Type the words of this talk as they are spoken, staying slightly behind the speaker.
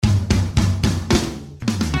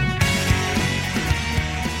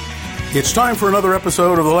It's time for another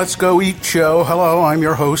episode of the Let's Go Eat Show. Hello, I'm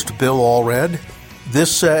your host, Bill Allred.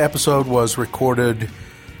 This episode was recorded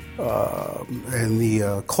in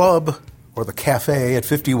the club or the cafe at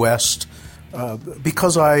 50 West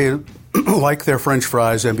because I like their French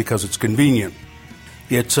fries and because it's convenient.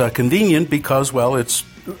 It's convenient because, well, it's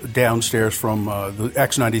downstairs from the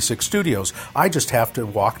X96 studios. I just have to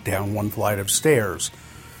walk down one flight of stairs.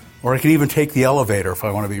 Or I can even take the elevator if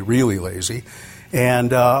I want to be really lazy.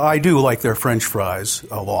 And I do like their French fries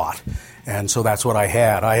a lot. And so that's what I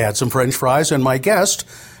had. I had some French fries, and my guest,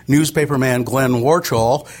 newspaperman Glen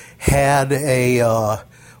Warchol, had he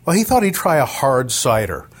thought he'd try a hard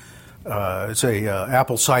cider. It's a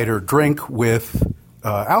apple cider drink with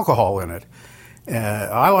alcohol in it.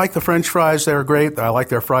 I like the French fries. They're great. I like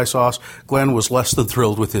their fry sauce. Glen was less than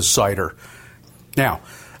thrilled with his cider. Now,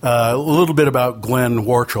 a little bit about Glen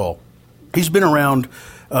Warchol. He's been around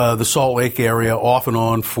the Salt Lake area off and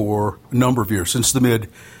on for a number of years, since the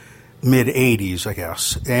mid-'80s, I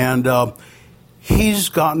guess. And he's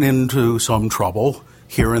gotten into some trouble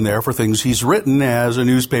here and there for things he's written as a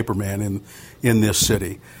newspaperman in this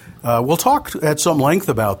city. We'll talk at some length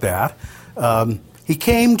about that. He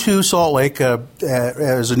came to Salt Lake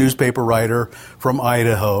as a newspaper writer from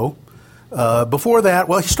Idaho. Before that,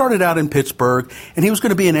 well, he started out in Pittsburgh, and he was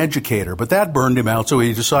going to be an educator, but that burned him out, so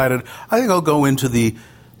he decided, I think I'll go into the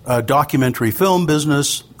documentary film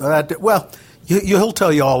business. He'll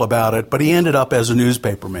tell you all about it, but he ended up as a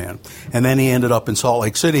newspaperman, and then he ended up in Salt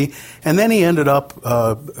Lake City, and then he ended up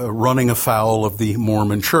running afoul of the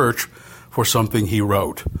Mormon Church for something he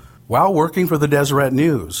wrote while working for the Deseret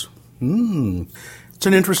News. It's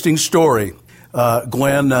an interesting story.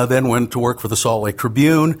 Glen then went to work for the Salt Lake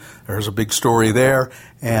Tribune. There's a big story there,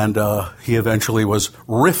 and he eventually was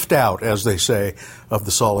riffed out, as they say, of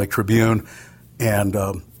the Salt Lake Tribune. And,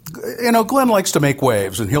 Glen likes to make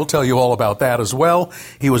waves, and he'll tell you all about that as well.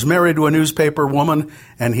 He was married to a newspaper woman,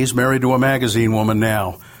 and he's married to a magazine woman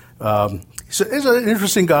now. He's an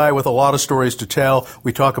interesting guy with a lot of stories to tell.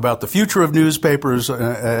 We talk about the future of newspapers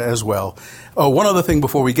as well. Oh, one other thing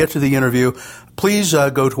before we get to the interview, please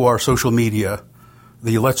go to our social media,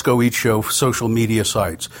 the Let's Go Eat Show social media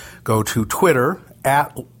sites. Go to Twitter,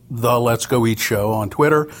 at the Let's Go Eat Show on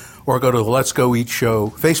Twitter, or go to the Let's Go Eat Show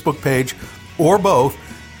Facebook page, or both,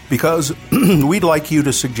 because we'd like you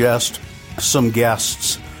to suggest some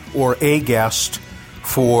guests or a guest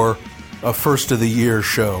for a first of the year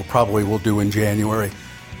show. Probably we'll do in January.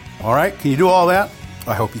 All right, can you do all that?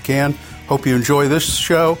 I hope you can. Hope you enjoy this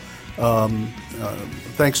show.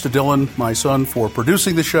 Thanks to Dylan, my son, for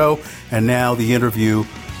producing the show. And now the interview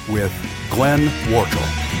with Glen Warchol.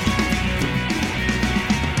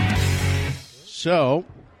 So,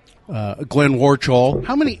 Glen Warchol.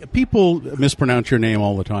 How many people mispronounce your name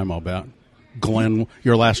all the time, I'll bet? Glen,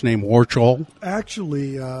 your last name, Warchol?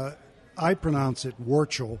 Actually, I pronounce it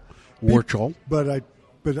Warchol. Warchol. But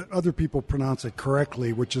other people pronounce it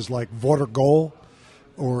correctly, which is like Vorgol,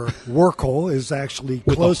 or Warchol is actually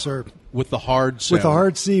closer. With the hard C. With the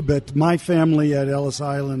hard C, but my family at Ellis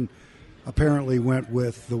Island apparently went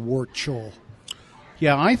with the Warchol.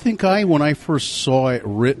 Yeah, I think when I first saw it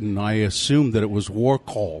written, I assumed that it was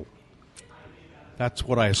Warchol. That's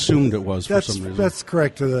what I assumed it was for some reason. That's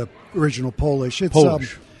correct to the original Polish. It's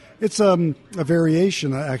Polish. It's a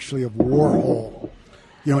variation, actually, of Warhol.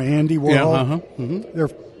 You know, Andy Warhol. Yeah, They're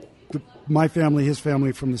my family, his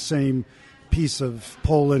family, from the same piece of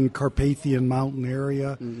Poland, Carpathian mountain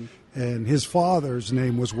area, and his father's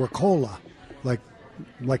name was Warkola,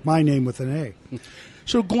 like my name with an A.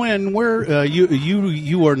 So, Glen, where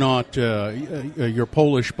you are not you're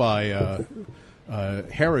Polish by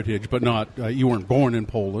heritage, but not you weren't born in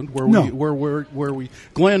Poland. Where we?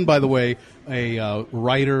 Glen, by the way, a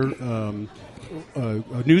writer.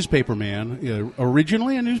 A newspaperman,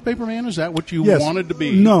 originally a newspaperman? Is that what you wanted to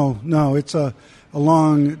be? No. It's a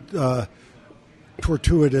long,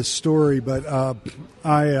 tortuous story. But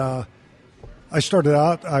I started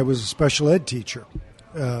out. I was a special ed teacher.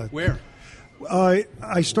 Where?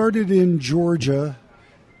 I started in Georgia,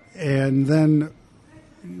 and then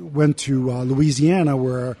went to Louisiana,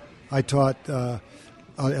 where I taught at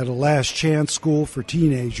a last chance school for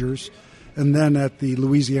teenagers. And then at the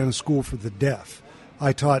Louisiana School for the Deaf,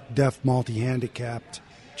 I taught deaf, multi-handicapped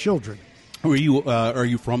children. Are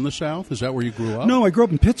you from the South? Is that where you grew up? No, I grew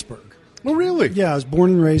up in Pittsburgh. Oh, really? Yeah, I was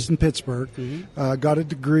born and raised in Pittsburgh. Got a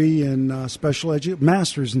degree in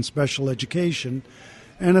master's in special education.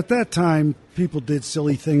 And at that time, people did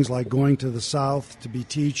silly things like going to the South to be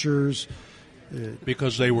teachers.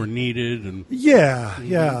 Because they were needed, and yeah.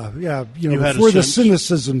 You know, before the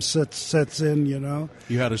cynicism sets in, you know.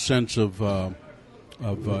 You had a sense of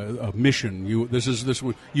of mission. You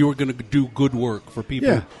were going to do good work for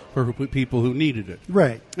people for people who needed it.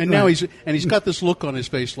 Right. And now he's got this look on his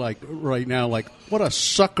face like right now, like what a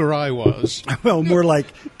sucker I was. Well, more like,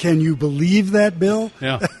 can you believe that, Bill?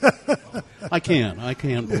 Yeah. I can't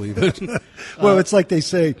believe it. Well, it's like they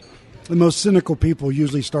say, the most cynical people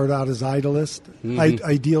usually start out as idealists,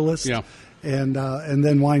 Yeah. and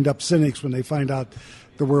then wind up cynics when they find out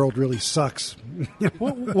the world really sucks.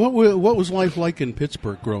 What was life like in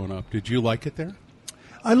Pittsburgh growing up? Did you like it there?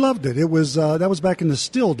 I loved it. It was that was back in the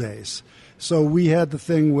still days. So we had the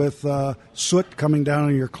thing with soot coming down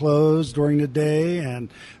on your clothes during the day, and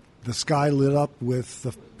the sky lit up with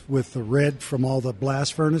the red from all the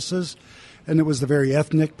blast furnaces. And it was the very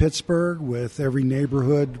ethnic Pittsburgh, with every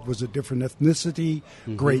neighborhood was a different ethnicity,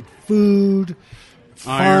 great food,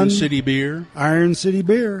 fun. Iron City beer.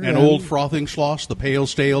 And Old Frothing Schloss, the pale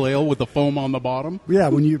stale ale with the foam on the bottom. Yeah,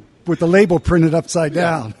 with the label printed upside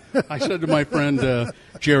down. I said to my friend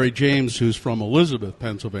Jerry James, who's from Elizabeth,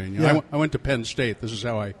 Pennsylvania. Yeah. I went to Penn State. This is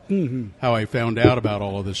how I found out about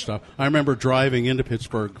all of this stuff. I remember driving into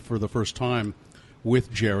Pittsburgh for the first time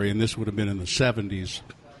with Jerry, and this would have been in the 70s.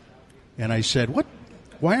 And I said,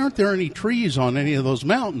 why aren't there any trees on any of those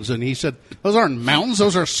mountains? And he said, those aren't mountains,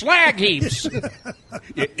 those are slag heaps.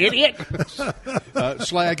 You idiot.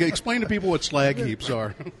 Slag. Explain to people what slag heaps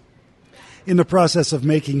are. In the process of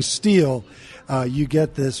making steel, you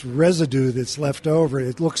get this residue that's left over.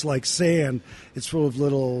 It looks like sand. It's full of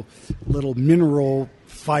little mineral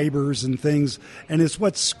fibers and things, and it's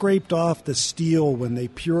what's scraped off the steel when they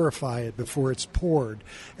purify it before it's poured.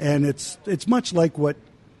 And it's much like what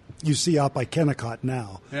you see out by Kennecott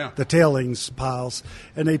now, the tailings piles.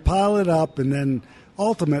 And they pile it up, and then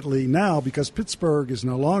ultimately now, because Pittsburgh is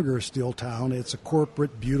no longer a steel town, it's a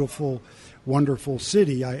corporate, beautiful, wonderful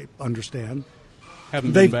city, I understand.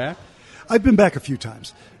 Haven't been back? I've been back a few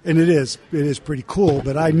times, and it is pretty cool,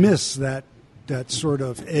 but I miss that sort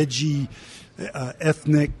of edgy,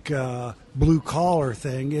 ethnic, blue-collar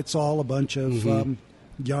thing. It's all a bunch of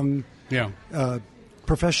young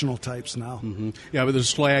professional types now. Yeah, but there's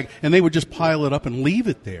slag, and they would just pile it up and leave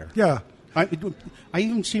it there. Yeah. I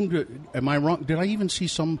even seem to, am I wrong? Did I even see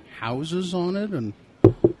some houses on it? And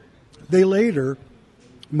they later,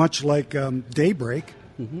 much like Daybreak,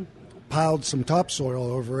 piled some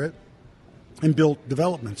topsoil over it and built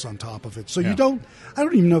developments on top of it. So I don't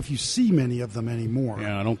even know if you see many of them anymore.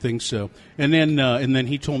 Yeah, I don't think so. And then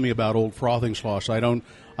he told me about Old Frothing Schloss. I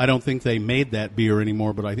don't think they made that beer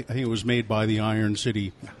anymore, but I think it was made by the Iron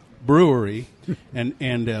City Brewery.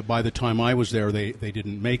 and by the time I was there, they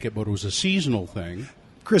didn't make it, but it was a seasonal thing.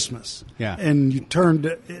 Christmas. Yeah. And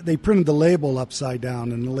they printed the label upside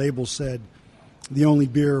down, and the label said the only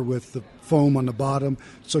beer with the foam on the bottom.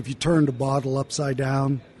 So if you turned the bottle upside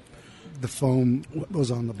down, the foam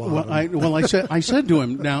was on the bottom. Well, I said to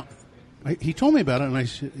him, now, he told me about it, and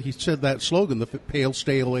he said that slogan, the pale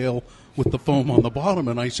stale ale with the foam on the bottom,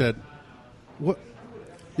 and I said, "What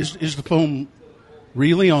is the foam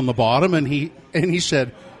really on the bottom?" And he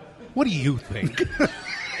said, "What do you think?"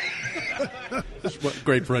 This is a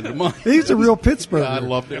great friend of mine. He's a real Pittsburgher. I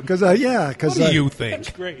loved him. What do you think?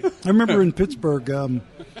 That's great. I remember in Pittsburgh,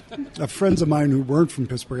 friends of mine who weren't from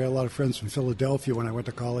Pittsburgh. I had a lot of friends from Philadelphia when I went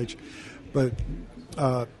to college, but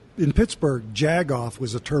in Pittsburgh, jagoff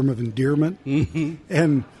was a term of endearment,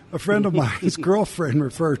 and a friend of mine's girlfriend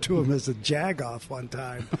referred to him as a jagoff one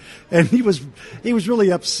time, and he was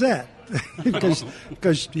really upset because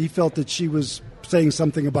he felt that she was saying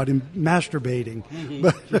something about him masturbating.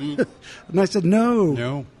 And I said,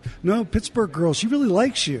 no, Pittsburgh girl, she really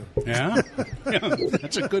likes you. Yeah,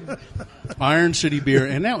 that's a good Iron City beer,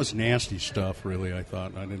 and that was nasty stuff. Really, I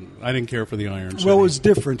thought I didn't care for the Iron City. Well, it was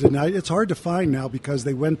different, and it's hard to find now because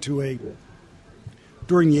they went to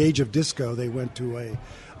during the age of disco, they went to a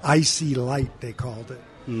icy light, they called it,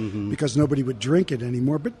 because nobody would drink it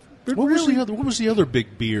anymore. But what was the other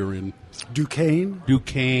big beer in Duquesne?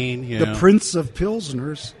 Yeah. The Prince of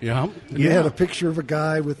Pilsners. Yeah. They had a picture of a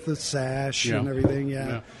guy with the sash and everything.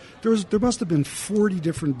 Yeah. There must have been 40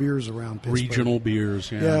 different beers around Pittsburgh. Regional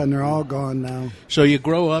beers. Yeah. Yeah, and they're all gone now. So you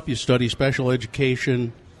grow up, you study special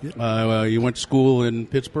education. You went to school in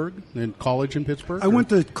Pittsburgh, and college in Pittsburgh? I went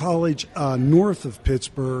to college north of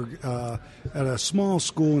Pittsburgh at a small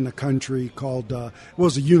school in the country called, it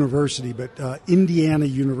was a university, but Indiana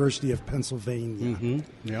University of Pennsylvania.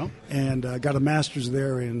 Yeah. And got a master's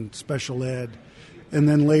there in special ed. And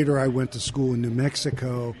then later I went to school in New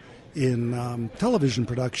Mexico in television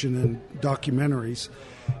production and documentaries,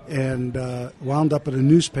 and wound up at a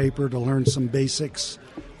newspaper to learn some basics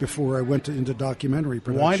before I went into documentary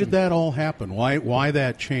production. Why did that all happen? Why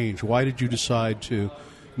that change? Why did you decide to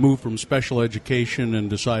move from special education and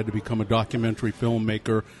decide to become a documentary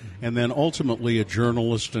filmmaker, and then ultimately a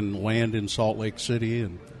journalist and land in Salt Lake City?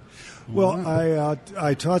 And well,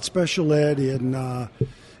 I taught special ed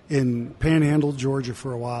in Panhandle, Georgia,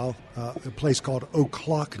 for a while, a place called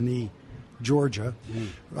Ocklawahnee, Georgia,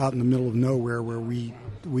 out in the middle of nowhere, where we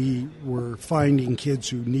were finding kids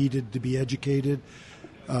who needed to be educated,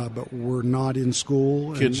 but were not in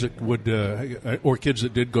school. Kids that would, or kids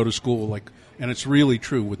that did go to school, like, and it's really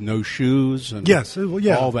true, with no shoes and yes, well,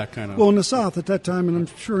 yeah. all that kind of. Well, in the South at that time, and I'm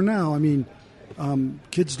sure now, I mean,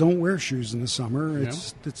 kids don't wear shoes in the summer.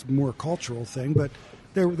 It's more a cultural thing, but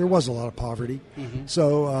there was a lot of poverty. Mm-hmm.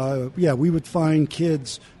 So, we would find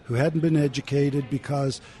kids who hadn't been educated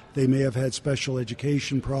because they may have had special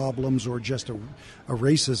education problems or just a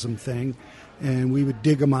racism thing, and we would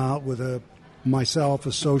dig them out with myself,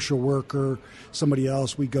 a social worker, somebody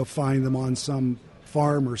else. We'd go find them on some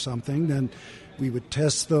farm or something. Then we would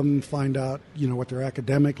test them, find out, what their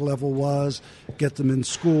academic level was, get them in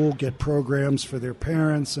school, get programs for their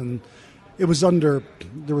parents. And it was there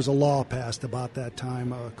was a law passed about that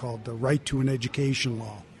time called the Right to an Education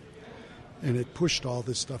Law. And it pushed all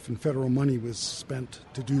this stuff, and federal money was spent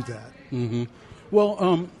to do that. Mm-hmm.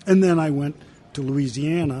 Well, and then I went to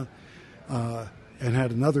Louisiana and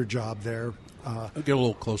had another job there. Get a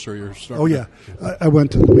little closer. You're starting. Oh yeah, I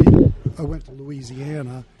went to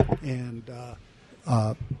Louisiana and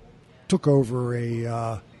took over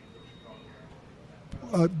a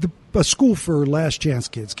school for last chance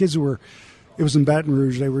kids. Kids who were, it was in Baton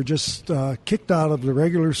Rouge. They were just kicked out of the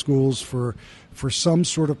regular schools for some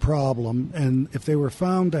sort of problem, and if they were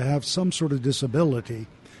found to have some sort of disability,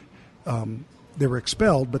 they were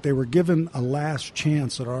expelled. But they were given a last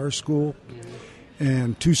chance at our school.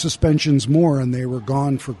 And 2 suspensions more, and they were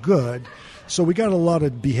gone for good. So we got a lot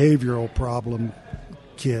of behavioral problem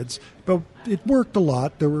kids, but it worked a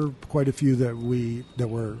lot. There were quite a few that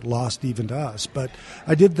were lost even to us. But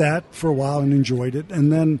I did that for a while and enjoyed it.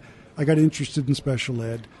 And then I got interested in special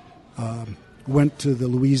ed. Went to the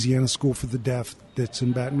Louisiana School for the Deaf that's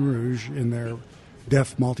in Baton Rouge in their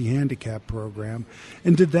deaf multi-handicap program,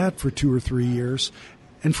 and did that for 2 or 3 years.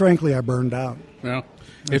 And frankly, I burned out. Yeah.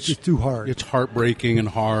 It's just too hard. It's heartbreaking and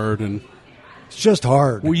hard, and it's just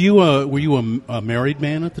hard. Were you a married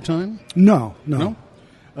man at the time? No.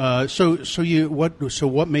 So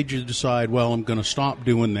what made you decide? Well, I'm going to stop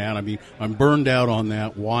doing that. I mean, I'm burned out on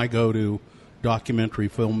that. Why go to documentary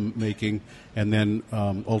filmmaking and then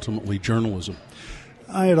ultimately journalism?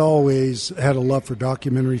 I had always had a love for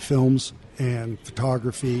documentary films and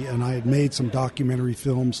photography, and I had made some documentary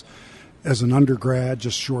films as an undergrad,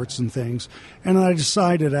 just shorts and things. And I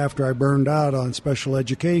decided after I burned out on special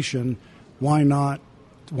education, why not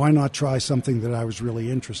try something that I was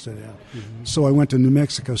really interested in? Mm-hmm. So I went to New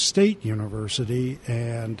Mexico State University,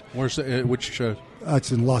 and where's which?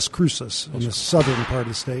 It's in Las Cruces, in the southern part of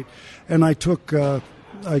the state. And I took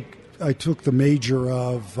I took the major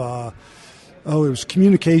of it was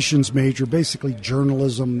communications major, basically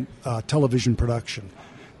journalism, television production,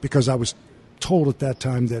 because I was told at that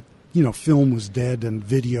time that film was dead and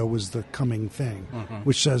video was the coming thing,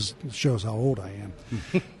 which shows how old I am.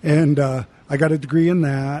 And I got a degree in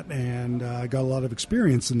that, and I got a lot of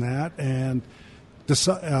experience in that. And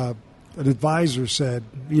an advisor said,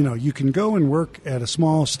 you can go and work at a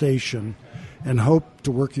small station and hope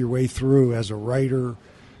to work your way through as a writer,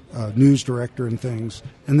 news director and things,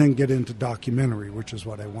 and then get into documentary, which is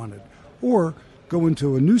what I wanted. Or go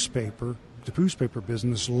into a newspaper, the newspaper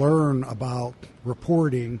business, learn about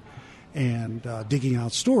reporting and digging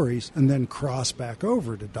out stories, and then cross back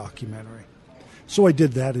over to documentary. So I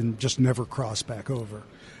did that and just never crossed back over.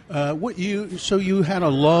 So you had a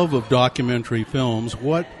love of documentary films.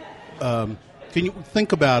 What can you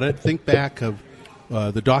think about it? Think back of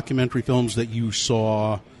the documentary films that you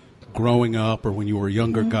saw growing up or when you were a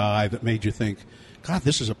younger guy that made you think, God,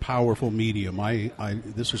 this is a powerful medium.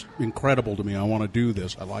 This is incredible to me. I want to do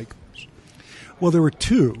this. I like this. Well, there were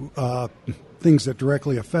 2 things that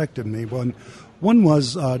directly affected me. One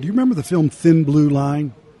was, do you remember the film Thin Blue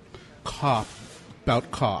Line?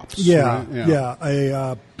 About cops. Yeah, right?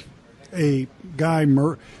 yeah. A guy,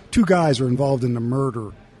 2 guys are involved in the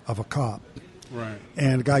murder of a cop. Right.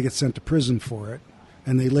 And a guy gets sent to prison for it.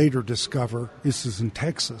 And they later discover, this is in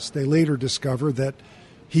Texas, they later discover that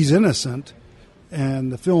he's innocent.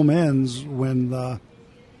 And the film ends when the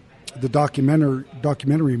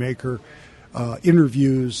documentary maker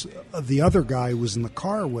interviews the other guy who was in the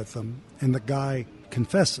car with him, and the guy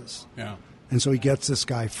confesses. Yeah. And so he gets this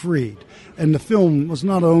guy freed. And the film was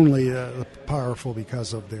not only powerful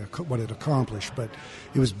because of what it accomplished, but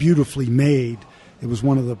it was beautifully made. It was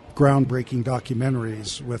one of the groundbreaking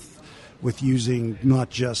documentaries with using not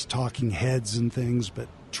just talking heads and things, but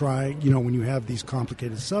trying, when you have these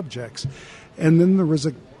complicated subjects. And then there was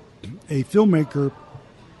a filmmaker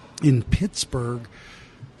in Pittsburgh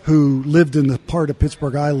who lived in the part of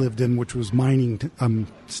Pittsburgh I lived in, which was mining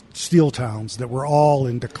steel towns that were all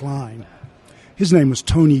in decline. His name was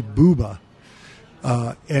Tony Buba,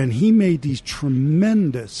 and he made these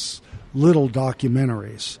tremendous little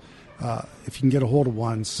documentaries. If you can get a hold of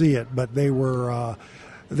one, see it. But they were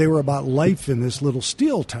about life in this little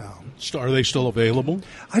steel town. Are they still available?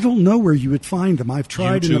 I don't know where you would find them. I've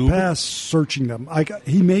tried YouTube? in the past searching them.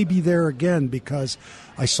 He may be there again because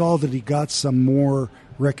I saw that he got some more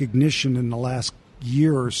recognition in the last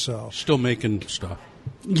year or so. Still making stuff.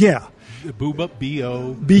 Yeah. Buba,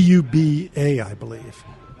 B-O... B-U-B-A, I believe.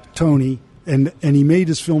 Tony. And he made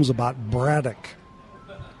his films about Braddock,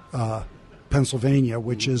 Pennsylvania,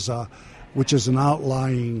 which is an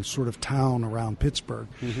outlying sort of town around Pittsburgh.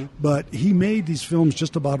 Mm-hmm. But he made these films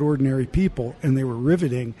just about ordinary people, and they were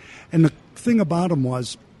riveting. And the thing about him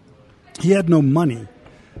was he had no money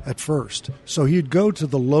at first. So he'd go to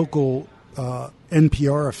the local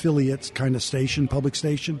NPR affiliates kind of station, public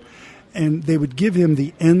station, and they would give him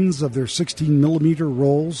the ends of their 16-millimeter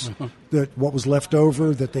rolls, what was left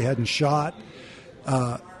over that they hadn't shot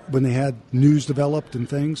when they had news developed and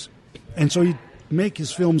things. And so he'd make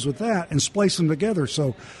his films with that and splice them together.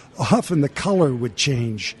 So often the color would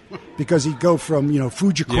change because he'd go from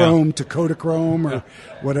Fujichrome to Kodachrome or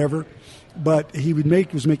whatever. But he was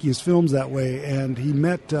making his films that way, and he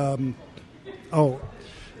met the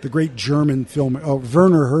great German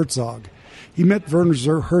Werner Herzog. He met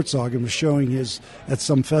Werner Herzog and was showing at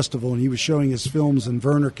some festival, and he was showing his films, and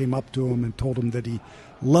Werner came up to him and told him that he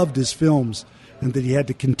loved his films and that he had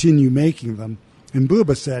to continue making them. And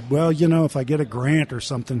Buba said, well, if I get a grant or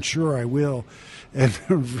something, sure I will.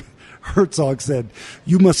 And Herzog said,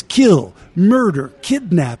 you must kill, murder,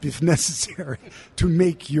 kidnap if necessary to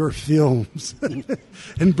make your films.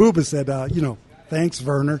 And Buba said, thanks,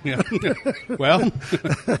 Werner. Yeah. Well,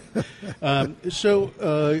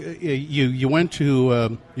 so you went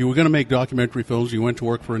to, you were going to make documentary films. You went to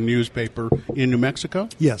work for a newspaper in New Mexico?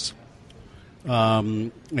 Yes.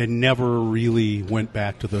 And never really went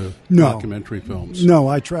back to the documentary films? No,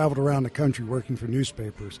 I traveled around the country working for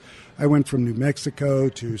newspapers. I went from New Mexico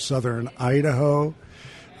to southern Idaho.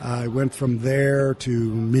 I went from there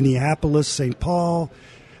to Minneapolis, St. Paul.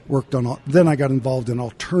 Then I got involved in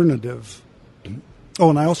alternative. Oh,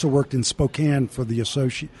 and I also worked in Spokane for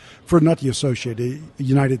United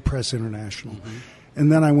Press International. Mm-hmm.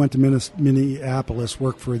 And then I went to Minneapolis,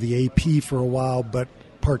 worked for the AP for a while, but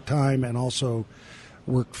part-time, and also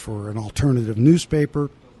worked for an alternative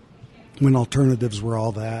newspaper when alternatives were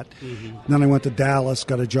all that. Mm-hmm. Then I went to Dallas,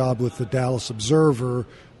 got a job with the Dallas Observer,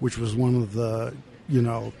 which was one of the,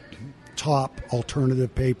 top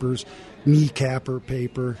alternative papers, kneecapper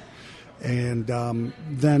paper. And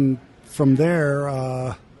then from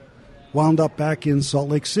there, wound up back in Salt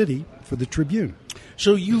Lake City for the Tribune.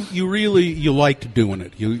 So you really liked doing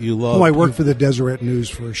it. You loved. Oh, I worked for the Deseret News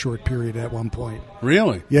for a short period at one point.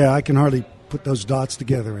 Really? Yeah, I can hardly put those dots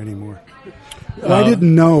together anymore. Well, I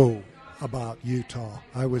didn't know about Utah.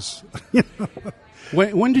 I was.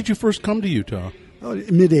 When did you first come to Utah? Oh,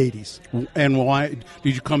 mid-'80s. And why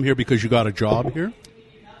did you come here? Because you got a job here?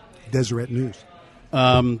 Deseret News.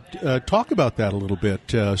 Talk about that a little bit.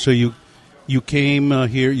 So you came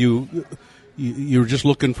here. You were just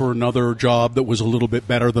looking for another job that was a little bit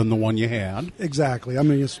better than the one you had. Exactly. I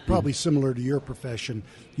mean, it's probably similar to your profession.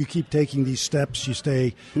 You keep taking these steps. You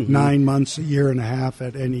stay 9 months, a year and a half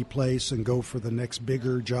at any place and go for the next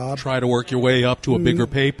bigger job. Try to work your way up to a bigger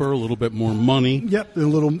paper, a little bit more money. Yep, a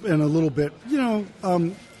little bit.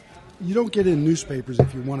 You don't get in newspapers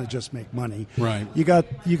if you want to just make money. Right. You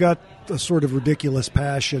got a sort of ridiculous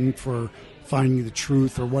passion for finding the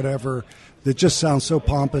truth or whatever that just sounds so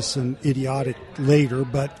pompous and idiotic later,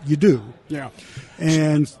 but you do. Yeah.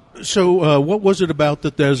 And so, what was it about the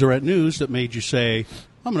Deseret News that made you say,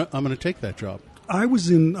 "I'm gonna take that job"? I was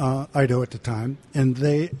in Idaho at the time, and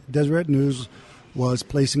Deseret News was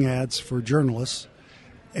placing ads for journalists,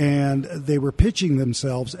 and they were pitching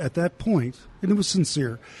themselves at that point, and it was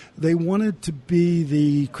sincere. They wanted to be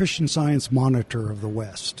the Christian Science Monitor of the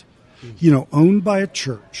West, owned by a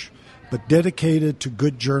church, but dedicated to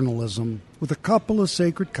good journalism with a couple of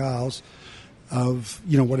sacred cows of,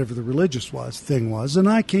 whatever the religious thing was. And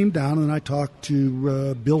I came down and I talked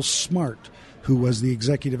to Bill Smart, who was the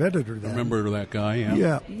executive editor then. I remember that guy, yeah.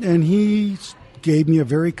 Yeah, and he gave me a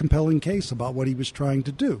very compelling case about what he was trying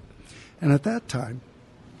to do. And at that time,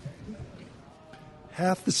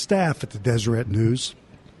 half the staff at the Deseret News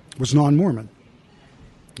was non-Mormon.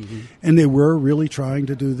 Mm-hmm. And they were really trying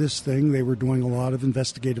to do this thing. They were doing a lot of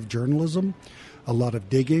investigative journalism, a lot of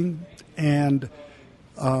digging, and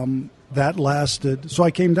that lasted. So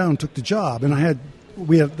I came down and took the job, and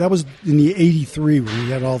that was in the 83 when we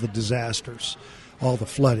had all the disasters, all the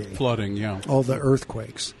flooding, yeah, all the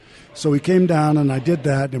earthquakes. So we came down, and I did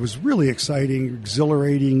that, and it was really exciting,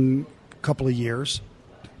 exhilarating couple of years,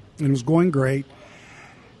 and it was going great.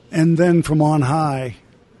 And then from on high,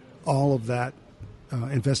 all of that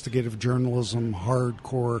investigative journalism,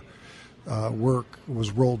 hardcore work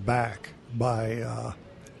was rolled back by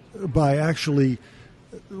actually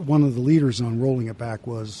one of the leaders on rolling it back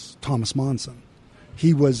was Thomas Monson.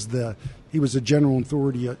 He was a general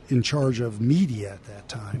authority in charge of media at that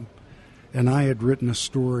time, and I had written a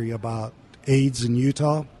story about AIDS in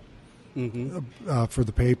Utah for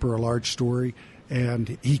the paper, a large story,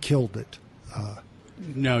 and he killed it.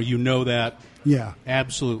 Now you know that. Yeah,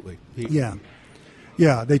 absolutely.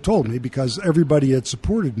 Yeah, they told me because everybody had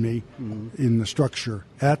supported me in the structure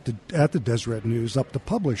at the Deseret News, up the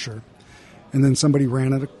publisher, and then somebody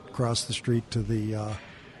ran it across the street to the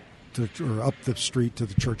up the street to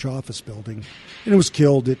the church office building, and it was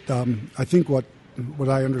killed. It I think what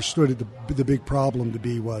I understood the big problem to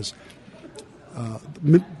be was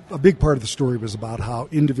a big part of the story was about how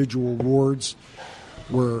individual wards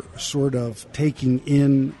were sort of taking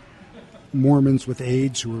in Mormons with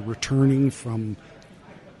AIDS who were returning from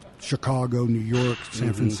Chicago, New York,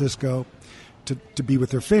 San Francisco to be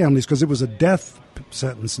with their families because it was a death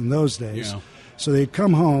sentence in those days. Yeah. So they'd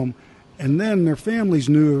come home, and then their families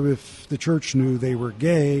knew if the church knew they were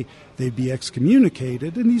gay, they'd be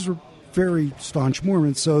excommunicated, and these were very staunch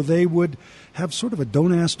Mormons, so they would have sort of a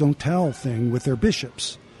don't ask, don't tell thing with their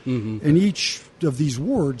bishops. Mm-hmm. And each of these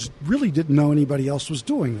wards really didn't know anybody else was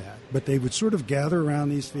doing that, but they would sort of gather around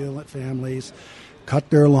these families, cut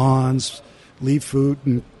their lawns, leave food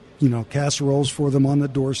and casseroles for them on the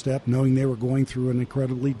doorstep, knowing they were going through an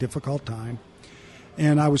incredibly difficult time.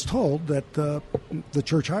 And I was told that the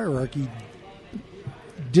church hierarchy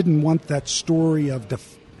didn't want that story of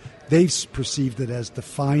they perceived it as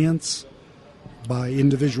defiance by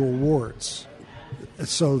individual wards,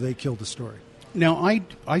 so they killed the story. Now,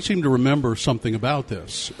 I seem to remember something about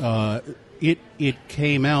this. It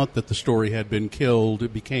came out that the story had been killed.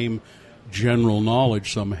 It became general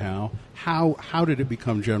knowledge somehow. How did it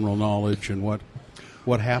become general knowledge, and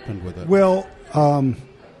what happened with it? Well,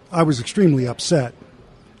 I was extremely upset,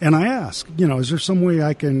 and I asked, is there some way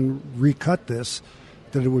I can recut this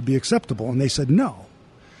that it would be acceptable? And they said no.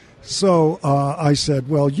 So I said,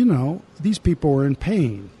 well, these people are in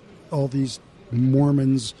pain, all these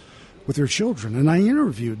Mormons with their children, and I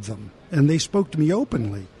interviewed them, and they spoke to me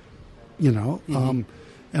openly, and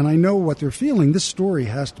I know what they're feeling. This story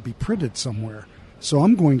has to be printed somewhere, so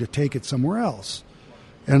I'm going to take it somewhere else.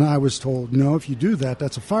 And I was told, no, if you do that,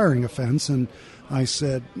 that's a firing offense. And I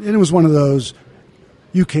said, and it was one of those,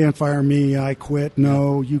 you can't fire me, I quit.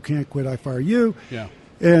 No, you can't quit, I fire you. Yeah.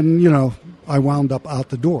 And, I wound up out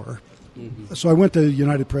the door. Mm-hmm. So I went to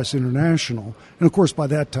United Press International, and of course by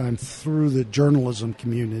that time, through the journalism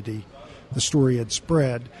community, the story had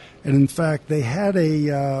spread. And in fact, they had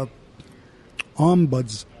a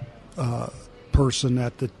ombuds person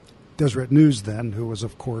at the Deseret News then, who was,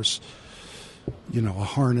 of course, a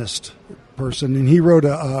harnessed person. And he wrote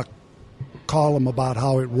a column about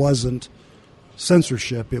how it wasn't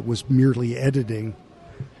censorship, it was merely editing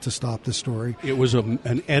to stop the story. It was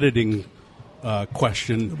an editing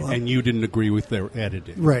question, and you didn't agree with their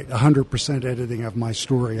editing. Right, 100% editing of my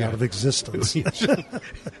story out of existence.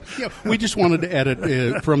 Yeah, we just wanted to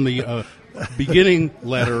edit from the beginning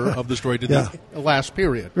letter of the story to the last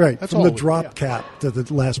period. Right, that's from the drop cap to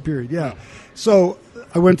the last period, yeah. So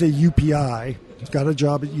I went to UPI, got a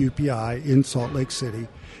job at UPI in Salt Lake City,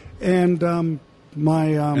 and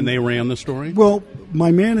and they ran the story? Well,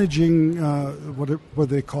 my managing, what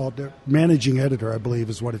they called it, managing editor, I believe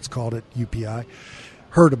is what it's called at UPI,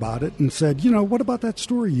 heard about it and said, what about that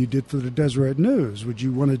story you did for the Deseret News? Would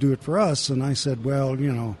you want to do it for us? And I said, well,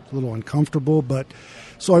 a little uncomfortable. But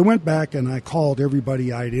so I went back and I called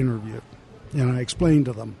everybody I'd interviewed, and I explained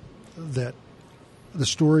to them that the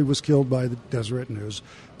story was killed by the Deseret News,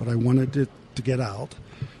 but I wanted it to get out.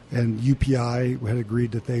 And UPI had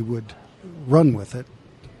agreed that they would run with it,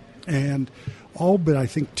 and all but I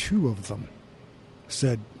think two of them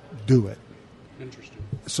said, "Do it." Interesting.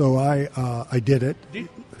 So I did it.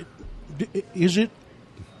 Is it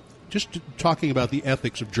just talking about the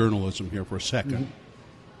ethics of journalism here for a second.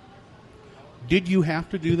 Mm-hmm. Did you have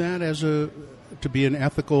to do that to be an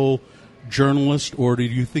ethical journalist, or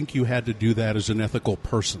did you think you had to do that as an ethical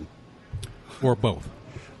person, or both?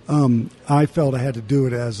 I felt I had to do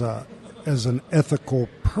it as an ethical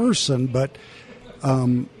person, but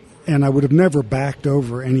and I would have never backed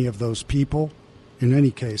over any of those people in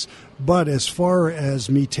any case. But as far as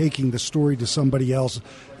me taking the story to somebody else,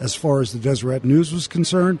 as far as the Deseret News was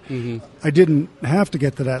concerned, I didn't have to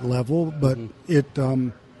get to that level, but it.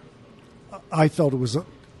 I felt it was, it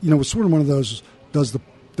was sort of one of those.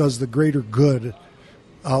 Does the greater good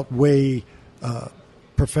outweigh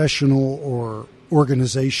professional or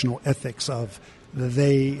organizational ethics of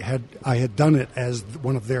I had done it as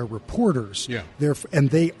one of their reporters. Yeah. And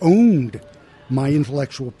they owned my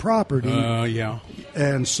intellectual property. Yeah.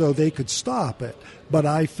 And so they could stop it. But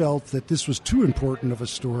I felt that this was too important of a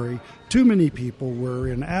story. Too many people were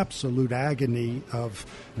in absolute agony of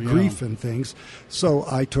grief and things. So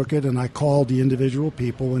I took it and I called the individual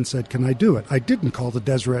people and said, can I do it? I didn't call the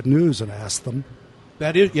Deseret News and ask them.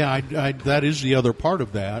 That is, that is the other part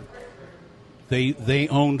of that. They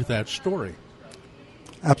owned that story.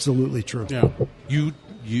 Absolutely true. Yeah.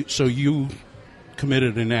 So you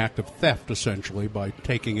committed an act of theft, essentially, by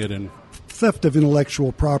taking it and... Theft of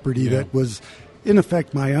intellectual property that was, in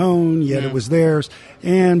effect, my own, yet it was theirs.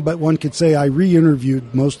 But one could say I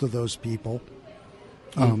re-interviewed most of those people.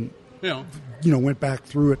 Went back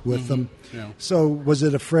through it with them. Yeah. So was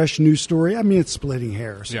it a fresh new story? I mean, it's splitting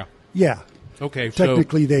hairs. Yeah. Yeah. Okay.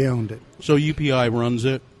 Technically, they owned it. So UPI runs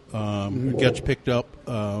it. It gets picked up.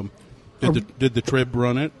 Did the Trib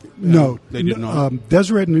run it? No, they did not.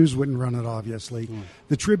 Deseret News wouldn't run it, obviously.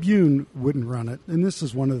 The Tribune wouldn't run it, and this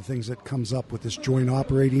is one of the things that comes up with this joint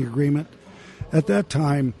operating agreement. At that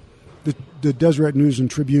time, the Deseret News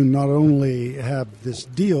and Tribune not only have this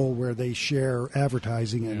deal where they share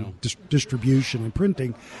advertising and distribution and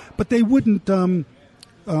printing, but they wouldn't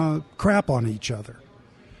crap on each other.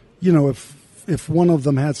 If one of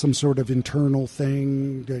them had some sort of internal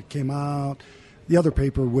thing that came out, the other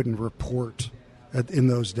paper wouldn't report in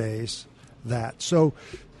those days that. So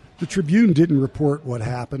the Tribune didn't report what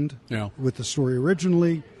happened with the story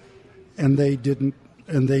originally, and they didn't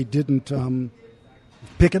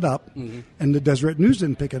pick it up, and the Deseret News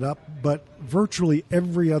didn't pick it up, but virtually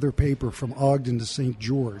every other paper from Ogden to St.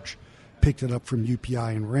 George picked it up from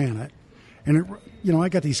UPI and ran it. And I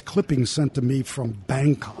got these clippings sent to me from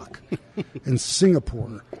Bangkok and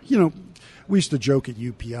Singapore. We used to joke at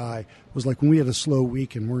UPI. It was like when we had a slow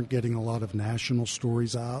week and weren't getting a lot of national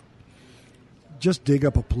stories out, just dig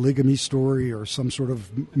up a polygamy story or some sort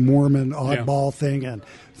of Mormon oddball thing and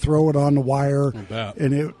throw it on the wire.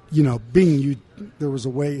 And it, there was a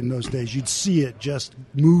way in those days you'd see it just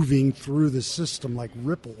moving through the system like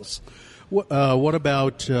ripples. What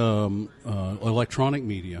about electronic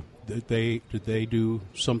media? Did they do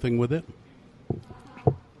something with it?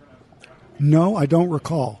 No, I don't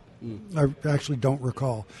recall. I actually don't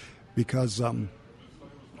recall because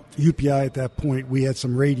UPI at that point, we had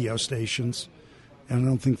some radio stations, and I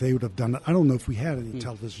don't think they would have done it. I don't know if we had any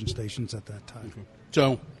television stations at that time.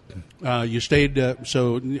 So you stayed.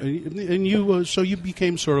 So you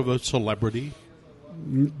became sort of a celebrity.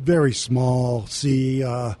 Very small.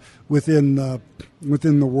 Within the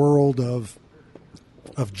world of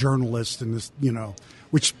journalists and this,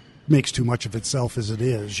 which makes too much of itself as it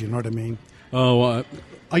is. You know what I mean? Oh,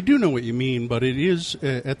 I do know what you mean, but it is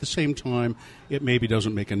at the same time it maybe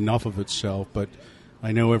doesn't make enough of itself. But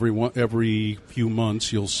I know every few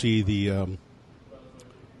months you'll see the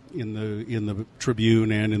in the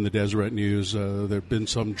Tribune and in the Deseret News there've been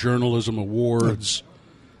some journalism awards.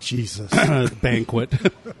 Jesus. Banquet.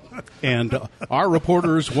 And our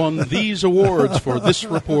reporters won these awards for this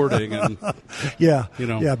reporting. And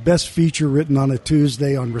best feature written on a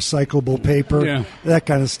Tuesday on recyclable paper, that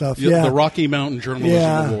kind of stuff. The Rocky Mountain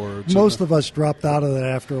Journalism Awards. Most of us dropped out of that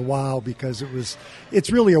after a while because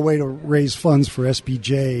it's really a way to raise funds for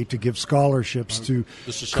SPJ to give scholarships to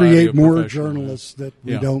create more journalists that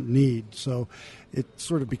we don't need. So it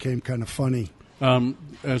sort of became kind of funny.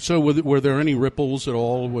 So were there any ripples at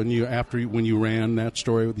all when you ran that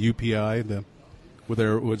story with UPI?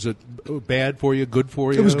 Was it bad for you, good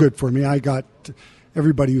for you? It was good for me. I got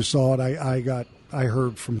everybody who saw it. I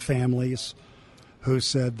heard from families who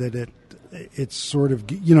said that it sort of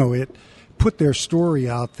it put their story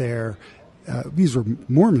out there. These were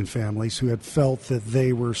Mormon families who had felt that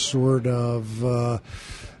they were sort of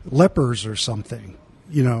lepers or something.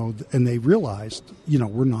 And they realized,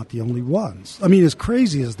 we're not the only ones. I mean, as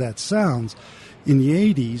crazy as that sounds, in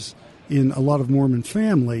the 80s, in a lot of Mormon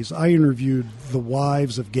families. I interviewed the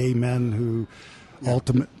wives of gay men who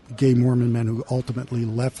gay Mormon men who ultimately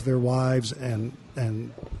left their wives and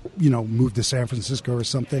moved to San Francisco or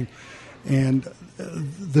something. And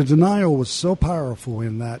the denial was so powerful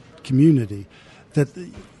in that community that,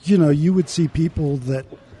 you would see people that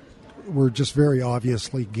were just very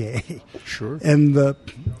obviously gay. Sure. And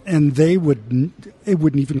it wouldn't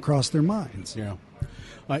even cross their minds. Yeah.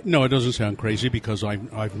 No, it doesn't sound crazy because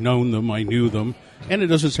I've known them, I knew them, and it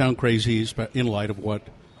doesn't sound crazy in light of what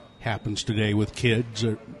happens today with kids,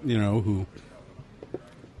 who,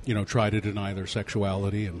 try to deny their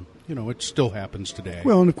sexuality, and, it still happens today.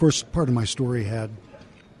 Well, and of course, part of my story had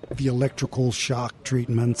the electrical shock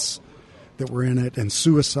treatments that were in it and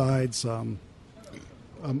suicides. A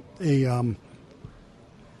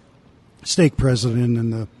stake president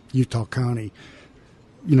in the Utah County,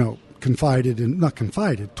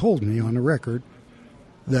 told me on the record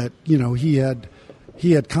that, he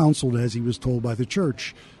had counseled, as he was told by the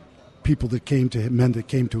church, people that came to him, men that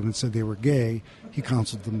came to him and said they were gay. He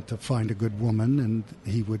counseled them to find a good woman, and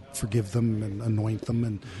he would forgive them and anoint them,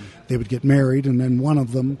 and they would get married. And then one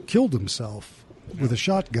of them killed himself with a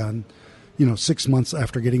shotgun, 6 months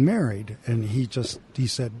after getting married. And he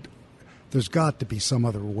said, there's got to be some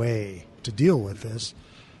other way to deal with this.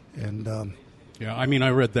 And I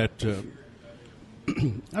read that.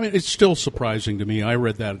 It's still surprising to me. I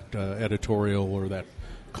read that editorial or that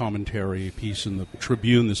commentary piece in the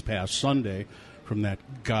Tribune this past Sunday from that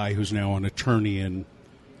guy who's now an attorney in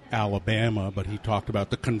Alabama, but he talked about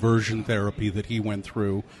the conversion therapy that he went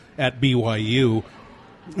through at BYU,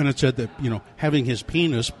 and it said that having his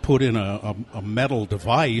penis put in a metal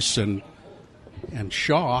device and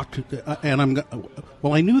shocked, and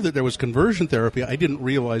I knew that there was conversion therapy. I didn't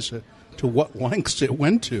realize to what lengths it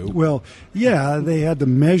went to. Well, yeah, they had to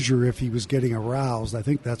measure if he was getting aroused. I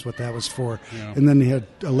think that's what that was for. Yeah. And then they had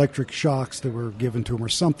electric shocks that were given to him or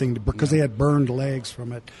something because they had burned legs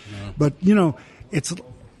from it. Yeah. But,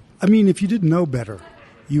 if you didn't know better,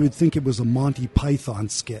 you would think it was a Monty Python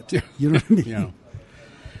skit. You know what I mean? Yeah.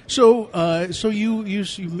 So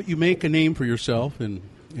you make a name for yourself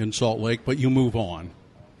in Salt Lake, but you move on.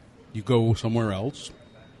 You go somewhere else.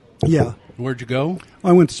 Yeah. Where'd you go?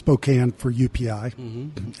 I went to Spokane for UPI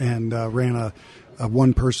and ran a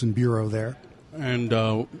one-person bureau there. And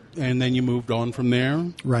then you moved on from there?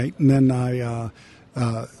 Right. And then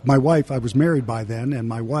my wife, I was married by then, and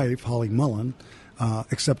my wife, Holly Mullen,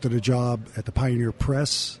 accepted a job at the Pioneer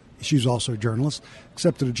Press. She was also a journalist,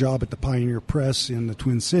 accepted a job at the Pioneer Press in the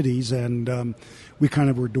Twin Cities, and we kind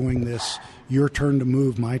of were doing this your turn to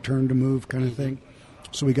move, my turn to move kind of thing.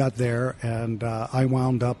 So we got there, and I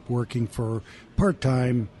wound up working for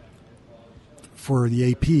part-time for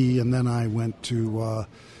the AP, and then I went to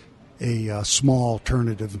a small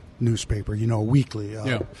alternative newspaper, a weekly,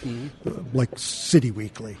 like City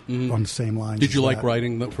Weekly, on the same lines. Did you like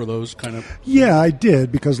writing for those kind of? Yeah, I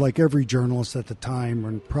did, because like every journalist at the time,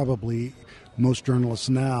 and probably most journalists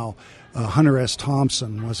now, Hunter S.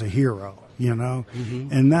 Thompson was a hero.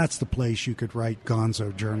 And that's the place you could write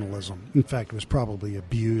gonzo journalism. In fact, it was probably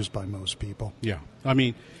abused by most people. Yeah.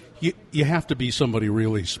 You have to be somebody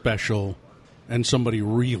really special and somebody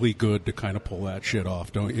really good to kind of pull that shit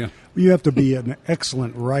off, don't you? You have to be an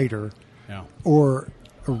excellent writer or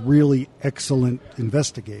a really excellent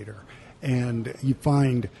investigator. And you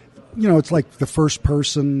find, it's like the first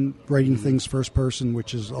person, writing things first person,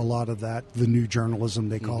 which is a lot of that, the new journalism,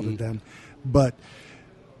 they called it then. But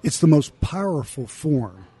it's the most powerful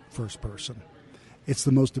form, first person. It's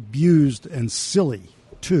the most abused and silly,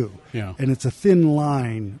 too. Yeah. And it's a thin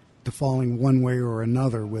line to falling one way or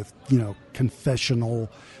another with, confessional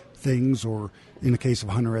things, or in the case of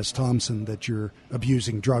Hunter S. Thompson, that you're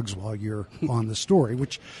abusing drugs while you're on the story,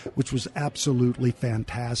 which was absolutely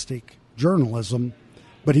fantastic journalism.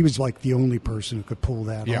 But he was like the only person who could pull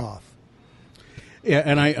that off. Yeah,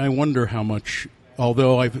 and I wonder how much...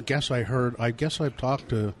 Although I've talked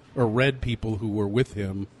to or read people who were with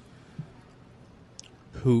him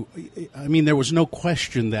who, there was no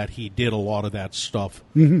question that he did a lot of that stuff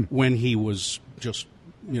when he was just,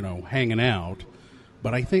 hanging out.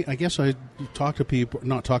 But I guess I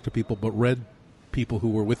read people who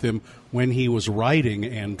were with him when he was writing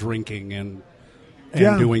and drinking and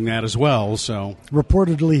doing that as well. So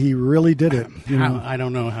reportedly, he really did it. I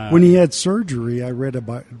don't know how. When he had surgery, I read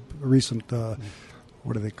about a recent,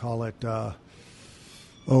 what do they call it?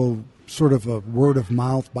 Sort of a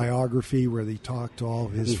word-of-mouth biography where he talked to all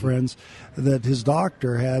of his friends, that his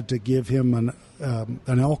doctor had to give him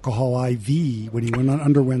an alcohol IV when he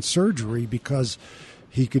underwent surgery because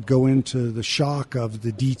he could go into the shock of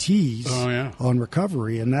the DTs on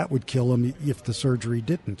recovery, and that would kill him if the surgery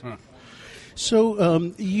didn't. Huh. So,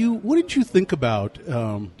 what did you think about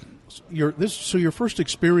your first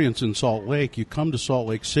experience in Salt Lake? You come to Salt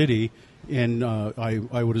Lake City, and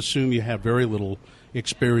I would assume you had very little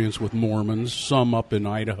experience with Mormons. Some up in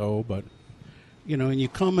Idaho, but and you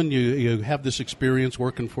come and you have this experience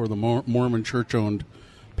working for the Mormon church-owned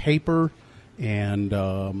paper, and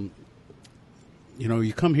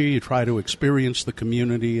you come here, you try to experience the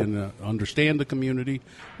community and understand the community.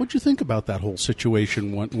 What did you think about that whole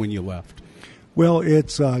situation when you left? Well,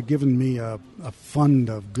 it's given me a fund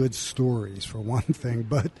of good stories, for one thing.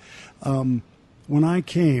 But when I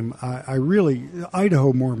came, I really,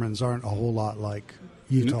 Idaho Mormons aren't a whole lot like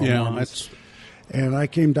Utah Mormons. And I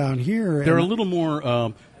came down here. They're a little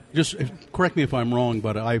more, just correct me if I'm wrong,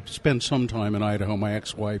 but I spent some time in Idaho. My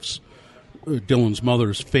ex-wife's, Dylan's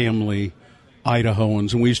mother's family,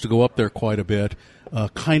 Idahoans, and we used to go up there quite a bit,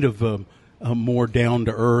 kind of more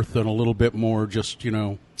down-to-earth and a little bit more just,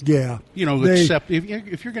 Yeah. Except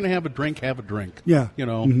if you're going to have a drink, have a drink. Yeah.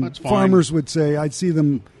 That's fine. Farmers would say, I'd see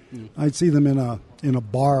them in a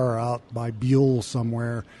bar out by Buell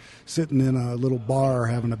somewhere, sitting in a little bar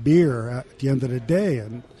having a beer at the end of the day,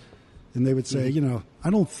 and they would say, I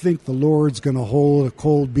don't think the Lord's going to hold a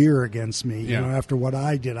cold beer against me, after what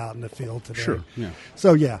I did out in the field today. Sure. Yeah.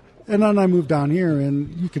 So and then I moved down here,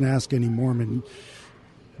 and you can ask any Mormon.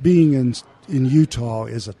 Being in Utah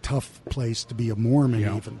is a tough place to be a Mormon,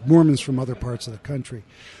 even. Mormons from other parts of the country.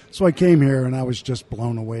 So I came here, and I was just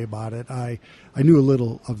blown away about it. I knew a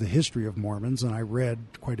little of the history of Mormons, and I read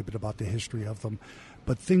quite a bit about the history of them.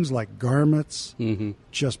 But things like garments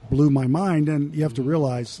just blew my mind. And you have to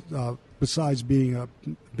realize, besides being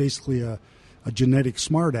basically a genetic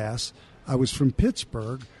smartass, I was from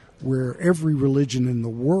Pittsburgh, where every religion in the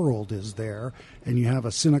world is there, and you have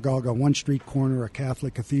a synagogue on one street corner, a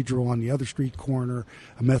Catholic cathedral on the other street corner,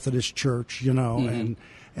 a Methodist church,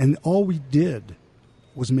 and all we did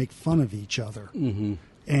was make fun of each other.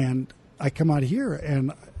 And I come out here,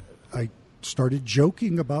 and I started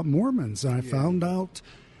joking about Mormons, and I found out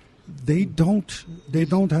they don't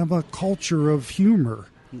have a culture of humor.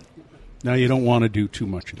 Now, you don't want to do too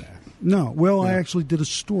much of that. No. Well, I actually did a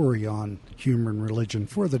story on humor and religion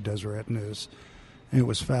for the Deseret News, and it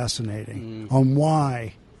was fascinating on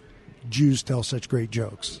why Jews tell such great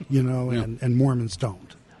jokes, and Mormons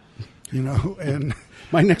don't, and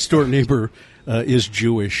my next door neighbor is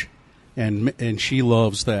Jewish, and she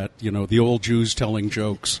loves that, the old Jews telling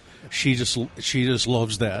jokes. She just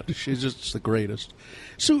loves that. She's just the greatest.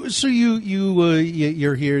 So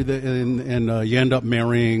you're here and you end up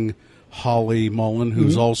marrying Holly Mullen,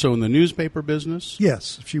 who's also in the newspaper business.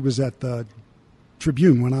 Yes, she was at the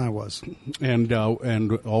Tribune when I was, and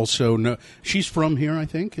also she's from here, I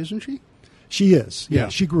think, isn't she? She is. Yeah,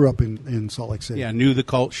 she grew up in Salt Lake City. Yeah, knew the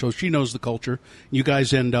culture, so she knows the culture. You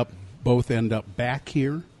guys both end up back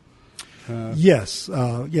here. Yes,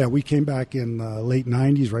 we came back in the late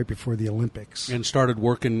 '90s, right before the Olympics, and started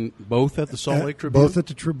working both at the Salt Lake Tribune. Both at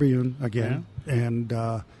the Tribune again, and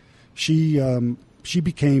she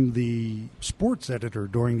became the sports editor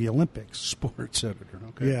during the Olympics. Sports editor,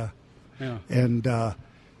 okay. Yeah. And,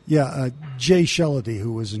 Jay Shellady,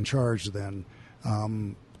 who was in charge then,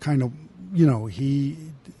 kind of, he,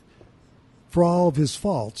 for all of his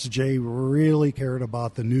faults, Jay really cared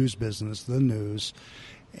about the news business, the news,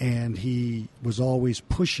 and he was always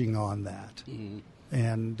pushing on that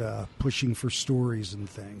and pushing for stories and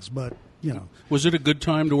things. But, Was it a good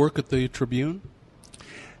time to work at the Tribune?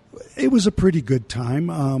 It was a pretty good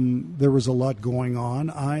time. There was a lot going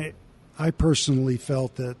on. I personally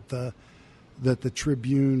felt that the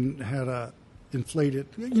Tribune had a inflated.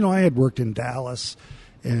 I had worked in Dallas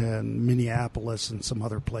and Minneapolis and some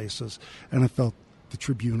other places, and I felt the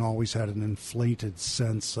Tribune always had an inflated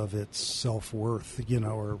sense of its self-worth,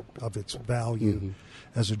 or of its value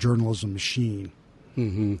as a journalism machine.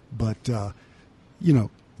 But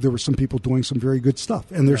there were some people doing some very good stuff,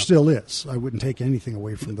 and there still is. I wouldn't take anything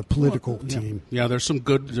away from the political team. Yeah, there's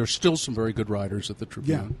still some very good writers at the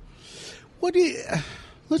Tribune. Yeah.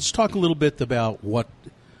 Let's talk a little bit about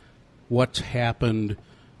what's happened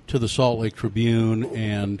to the Salt Lake Tribune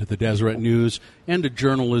and the Deseret News and to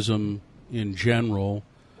journalism in general.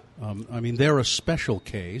 They're a special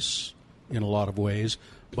case in a lot of ways,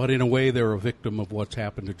 but in a way they're a victim of what's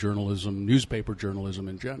happened to journalism, newspaper journalism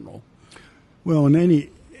in general. Well, in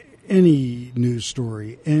any news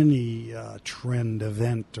story, any trend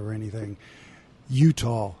event or anything,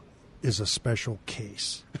 Utah is a special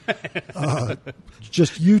case.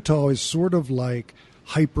 Just Utah is sort of like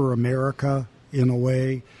hyper America in a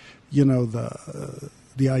way.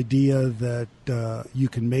 the idea that you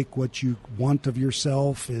can make what you want of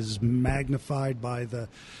yourself is magnified by the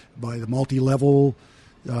multi-level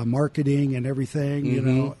marketing and everything, you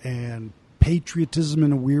know, and patriotism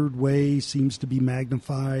in a weird way seems to be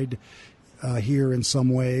magnified here in some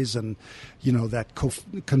ways, and you know that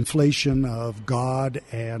conflation of God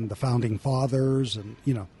and the founding fathers, and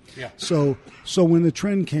you know, so when the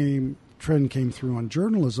trend came through on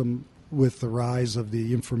journalism with the rise of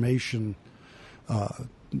the information,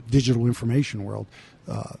 digital information world,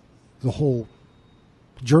 the whole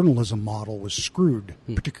journalism model was screwed,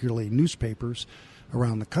 particularly newspapers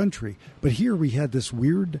around the country. But here we had this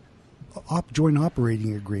weird joint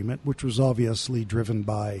operating agreement, which was obviously driven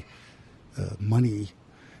by money,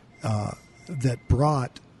 that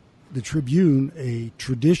brought the Tribune, a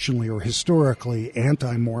traditionally or historically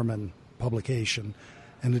anti-Mormon publication,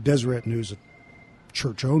 and the Deseret News, a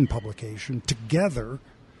church-owned publication, together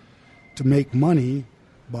to make money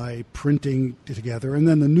by printing together. And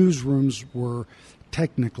then the newsrooms were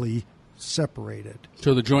technically separated.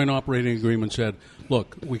 So the joint operating agreement said,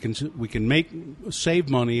 look, we can save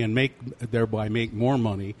money and thereby make more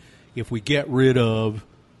money if we get rid of.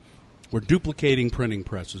 We're duplicating printing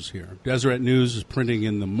presses here. Deseret News is printing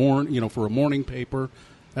in the morning, for a morning paper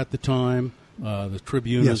at the time. The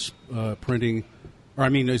Tribune is printing,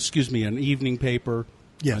 an evening paper.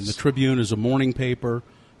 Yes. And the Tribune is a morning paper.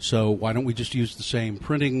 So why don't we just use the same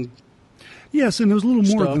printing? Yes, and there's a little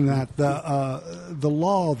more stuff? than that. The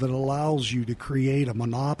law that allows you to create a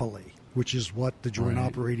monopoly, which is what the joint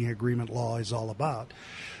operating agreement law is all about,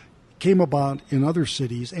 came about in other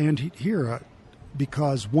cities and here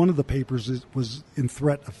because one of the papers was in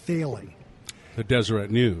threat of failing. The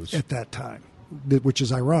Deseret News. At that time, which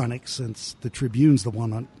is ironic since the Tribune's the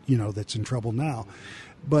one that's in trouble now.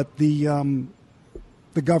 But the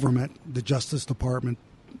government, the Justice Department,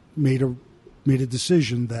 made a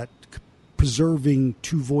decision that preserving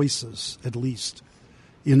two voices, at least,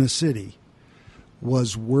 in a city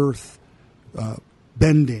was worth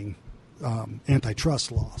bending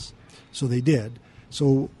antitrust laws. So they did.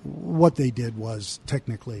 So what they did was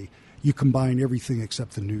technically you combine everything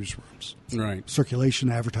except the newsrooms. Right. Circulation,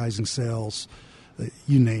 advertising, sales,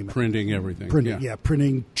 you name it. Printing everything.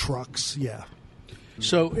 Printing trucks,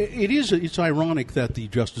 So it's ironic that the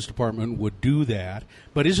Justice Department would do that,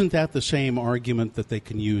 but isn't that the same argument that they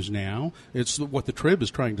can use now? It's what the Trib is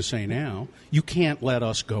trying to say now. You can't let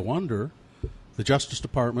us go under. The Justice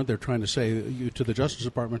Department, they're trying to say to the Justice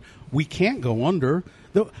Department, we can't go under.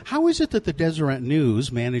 How is it that the Deseret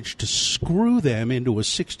News managed to screw them into a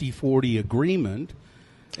 60-40 agreement?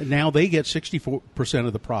 And now they get 64%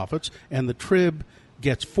 of the profits, and the Trib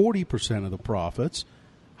gets 40% of the profits.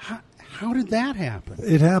 How did that happen?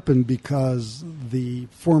 It happened because the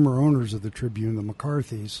former owners of the Tribune, the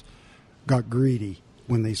McCarthys, got greedy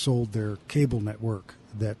when they sold their cable network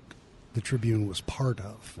that the Tribune was part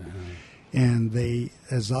of. And they,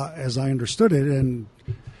 as I understood it, and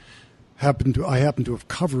I happen to have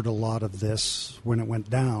covered a lot of this when it went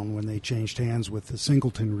down, when they changed hands with the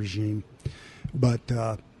Singleton regime. But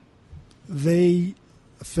they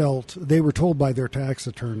were told by their tax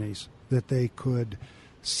attorneys that they could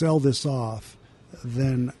sell this off.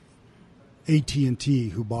 Then AT&T,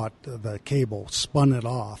 who bought the cable, spun it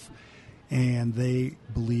off, and they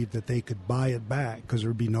believed that they could buy it back because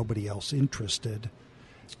there would be nobody else interested,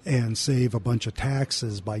 and save a bunch of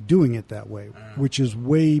taxes by doing it that way, which is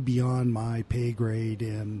way beyond my pay grade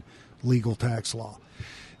in legal tax law.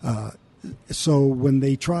 So when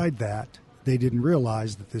they tried that, they didn't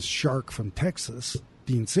realize that this shark from Texas,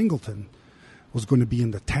 Dean Singleton, was going to be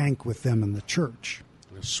in the tank with them in the church.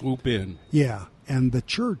 Swoop in. Yeah, and the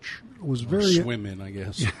church was very... swim in, I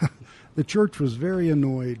guess. Yeah, the church was very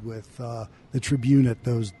annoyed with the Tribune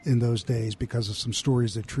in those days because of some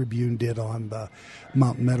stories the Tribune did on the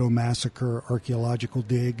Mount Meadow Massacre archaeological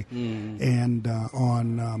dig and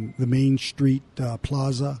on the Main Street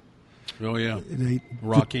Plaza. Oh, yeah.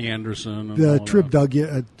 Rocky Anderson. And the all Trib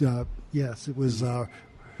that. dug, yes, it was... a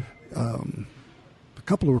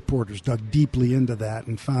couple of reporters dug deeply into that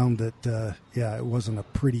and found that,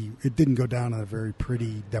 it didn't go down in a very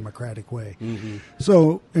pretty democratic way. Mm-hmm.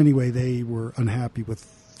 So anyway, they were unhappy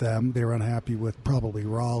with them. They were unhappy with probably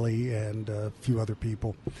Raleigh and a few other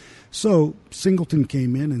people. So Singleton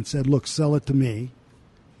came in and said, look, sell it to me,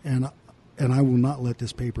 and I will not let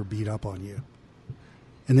this paper beat up on you.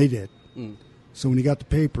 And they did. Mm. So when he got the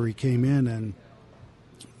paper, he came in and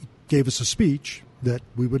gave us a speech that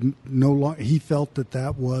we would no longer. He felt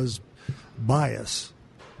that was bias,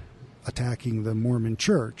 attacking the Mormon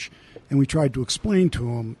Church. And we tried to explain to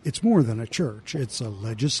him it's more than a church. It's a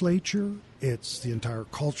legislature. It's the entire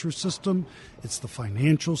culture system. It's the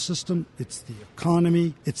financial system. It's the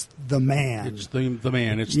economy. It's the man. It's the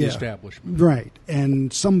man. It's the establishment. Right.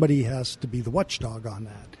 And somebody has to be the watchdog on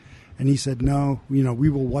that. And he said, no, we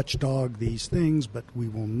will watchdog these things, but we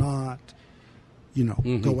will not,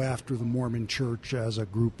 go after the Mormon Church as a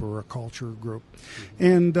group or a culture group.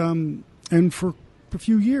 And for a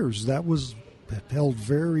few years, that was held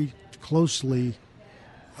very closely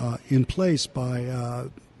in place by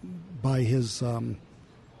his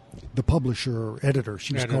the publisher or editor.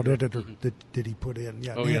 She was called editor that he put in.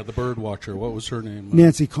 Yeah. The bird watcher. What was her name?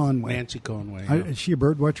 Nancy Conway. Nancy Conway. Is she a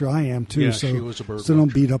bird watcher? I am too. Yeah, so, she was a bird so watcher.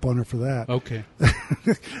 Don't beat up on her for that. Okay.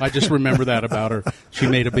 I just remember that about her. She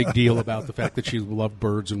made a big deal about the fact that she loved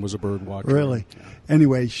birds and was a bird watcher. Really? Yeah.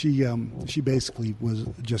 Anyway, she basically was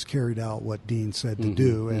just carried out what Dean said to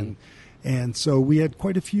do, and so we had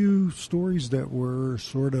quite a few stories that were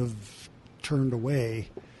sort of turned away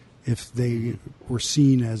if they were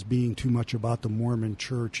seen as being too much about the Mormon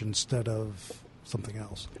Church instead of something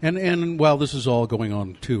else. And while this is all going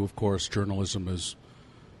on, too, of course, journalism is,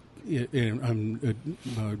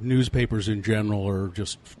 newspapers in general are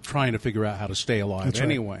just trying to figure out how to stay alive. That's right.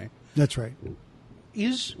 Anyway. That's right.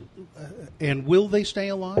 And will they stay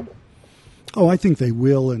alive? Oh, I think they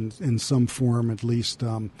will in some form, at least.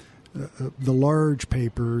 The large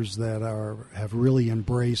papers that have really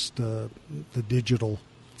embraced the digital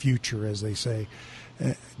future, as they say,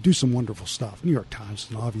 do some wonderful stuff. New York Times is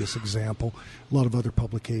an obvious example, a lot of other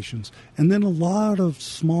publications. And then a lot of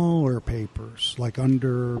smaller papers, like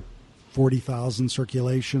under 40,000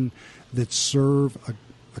 circulation, that serve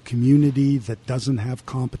a community that doesn't have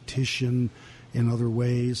competition in other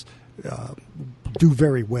ways, do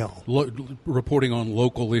very well. Reporting on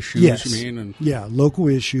local issues, yes. you mean? Yeah, local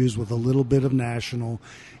issues with a little bit of national.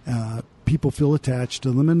 People feel attached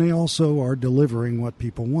to them, and they also are delivering what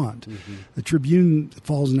people want. The Tribune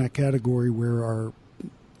falls in that category where our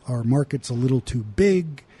market's a little too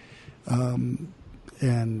big, and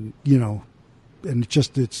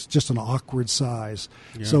it's just an awkward size.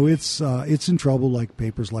 Yeah. So it's in trouble, like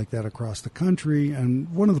papers like that across the country. And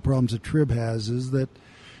one of the problems that Trib has is that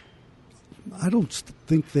I don't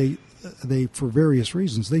think they for various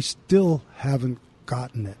reasons they still haven't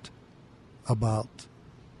gotten it about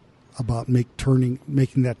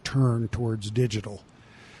making that turn towards digital.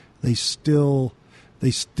 They still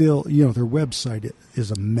their website is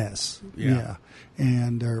a mess. Yeah.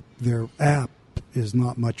 And their app is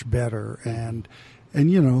not much better, and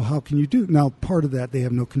how can you do now? Part of that they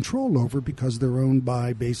have no control over because they're owned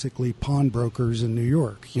by basically pawnbrokers in New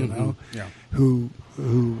York, who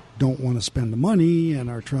don't want to spend the money and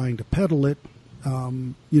are trying to peddle it,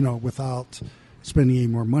 without spending any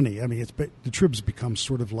more money. I mean, the Trib's become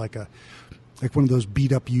sort of like one of those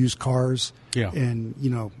beat up used cars, and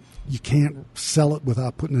you can't sell it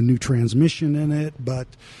without putting a new transmission in it, but.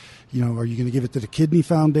 Are you going to give it to the Kidney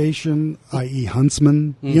Foundation, i.e.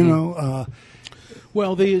 Huntsman? So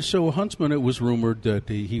Huntsman, it was rumored that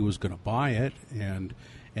he was going to buy it, and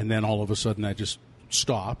then all of a sudden that just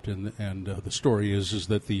stopped. And the story is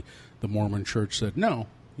that the Mormon Church said no,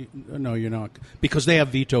 you're not, because they have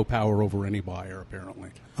veto power over any buyer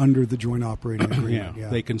apparently under the joint operating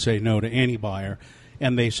agreement. They can say no to any buyer,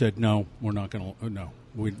 and they said no, we're not going to. No,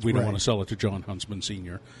 we don't want to sell it to John Huntsman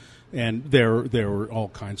Sr. And there were all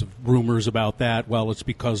kinds of rumors about that. Well, it's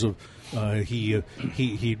because of he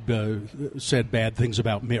said bad things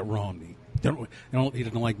about Mitt Romney. He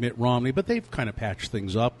didn't like Mitt Romney, but they've kind of patched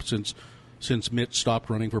things up since Mitt stopped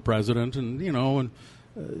running for president,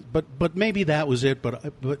 but maybe that was it. But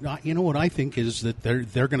what I think is that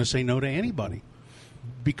they're going to say no to anybody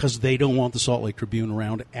because they don't want the Salt Lake Tribune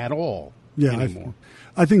around at all anymore.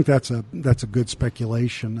 I think that's a good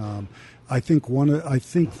speculation. I think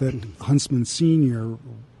that Huntsman Sr.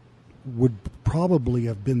 would probably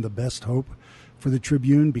have been the best hope for the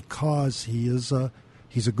Tribune because he's a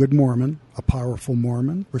good Mormon, a powerful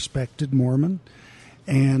Mormon, respected Mormon,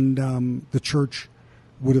 and the church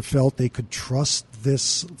would have felt they could trust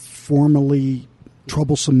this formerly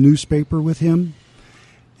troublesome newspaper with him,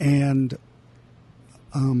 and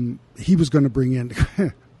he was going to bring in,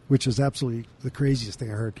 which is absolutely the craziest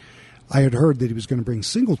thing I heard. I had heard that he was going to bring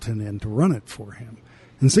Singleton in to run it for him.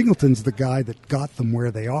 And Singleton's the guy that got them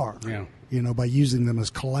where they are, by using them as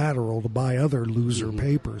collateral to buy other loser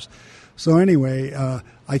papers. So anyway,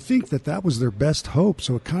 I think that was their best hope.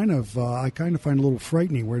 So I kind of find a little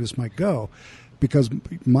frightening where this might go, because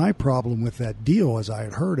my problem with that deal, as I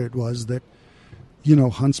had heard it, was that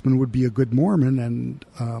Huntsman would be a good Mormon, and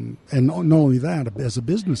not only that, as a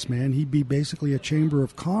businessman, he'd be basically a chamber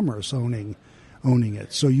of commerce owning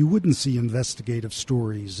it. So you wouldn't see investigative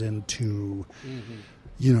stories into,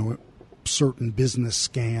 certain business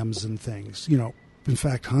scams and things. In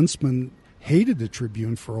fact, Huntsman hated the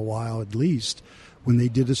Tribune for a while, at least, when they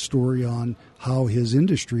did a story on how his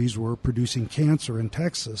industries were producing cancer in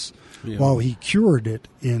Texas while he cured it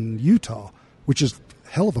in Utah, which is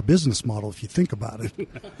hell of a business model if you think about it.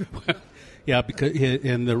 Yeah, because he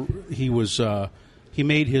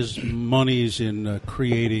made his monies in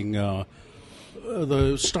creating the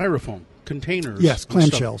styrofoam containers. Yes,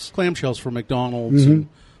 clamshells for McDonald's and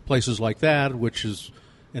places like that, and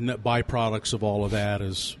the byproducts of all of that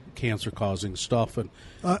is cancer-causing stuff, and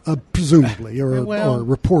presumably or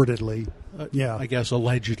reportedly. I guess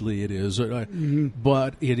allegedly it is,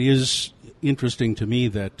 but it is interesting to me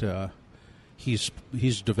that he's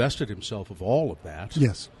divested himself of all of that.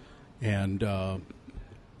 Yes, and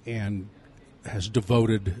has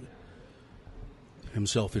devoted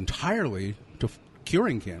himself entirely to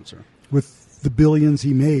curing cancer with the billions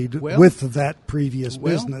he made with that previous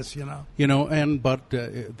business. You got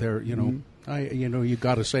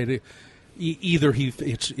to say that either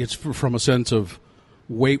it's from a sense of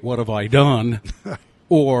wait, what have I done,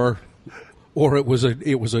 or it was a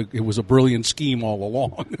brilliant scheme all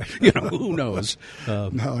along. Who knows?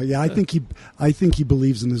 I think he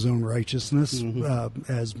believes in his own righteousness,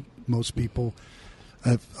 as most people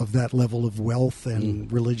of that level of wealth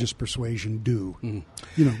and religious persuasion do.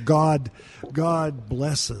 God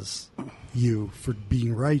blesses you for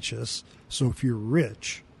being righteous. So if you're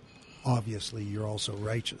rich, obviously you're also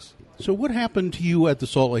righteous. So what happened to you at the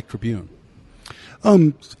Salt Lake Tribune?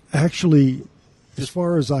 Actually, as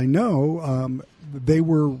far as I know, they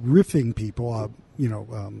were riffing people,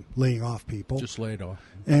 laying off people. Just laid off.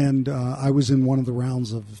 And I was in one of the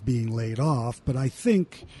rounds of being laid off, but I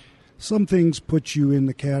think some things put you in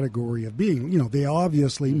the category of being, they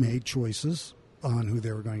obviously made choices on who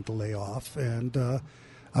they were going to lay off, and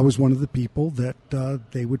I was one of the people that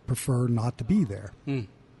they would prefer not to be there.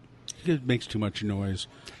 It makes too much noise.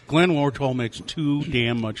 Glen Warchol makes too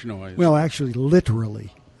damn much noise. Well, actually,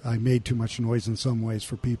 literally, I made too much noise in some ways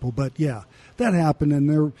for people. But yeah, that happened, and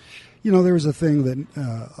there was a thing that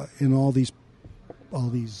in all these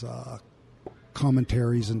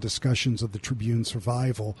commentaries and discussions of the Tribune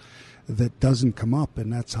survival that doesn't come up,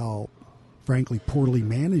 and that's how, frankly, poorly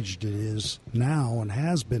managed it is now and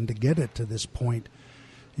has been to get it to this point.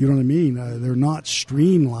 You know what I mean? They're not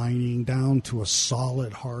streamlining down to a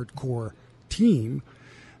solid, hardcore team.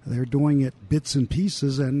 They're doing it bits and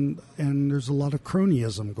pieces, and there's a lot of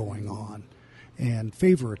cronyism going on and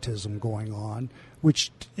favoritism going on,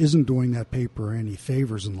 which isn't doing that paper any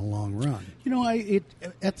favors in the long run.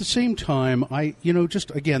 At the same time, just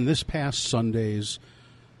again, this past Sunday's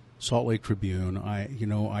Salt Lake Tribune,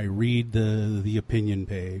 I read the opinion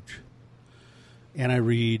page. And I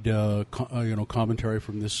read, commentary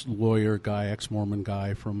from this lawyer guy, ex-Mormon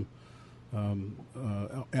guy from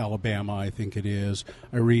Alabama, I think it is.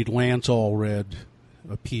 I read Lance Allred,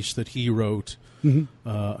 a piece that he wrote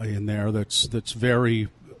in there that's very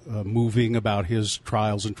moving about his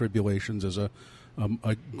trials and tribulations as a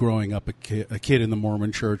growing up a kid in the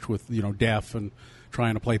Mormon Church with deaf and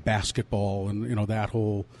trying to play basketball and that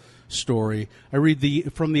whole story. I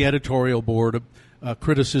read from the editorial board.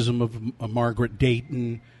 Criticism of Margaret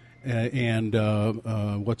Dayton and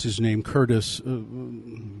what's his name,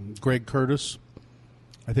 Greg Curtis,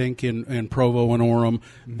 I think, in Provo and Orem.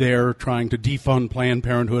 They're trying to defund Planned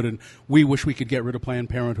Parenthood, and we wish we could get rid of Planned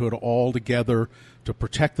Parenthood altogether to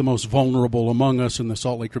protect the most vulnerable among us. And the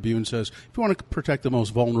Salt Lake Tribune says, if you want to protect the most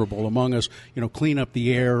vulnerable among us, clean up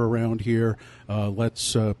the air around here.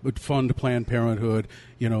 Let's fund Planned Parenthood.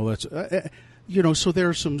 So there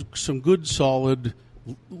are some good, solid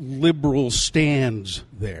liberal stands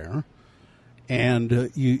there, and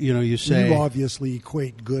you say you obviously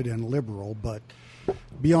equate good and liberal, but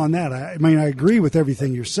beyond that, I agree with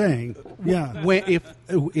everything you're saying. Yeah,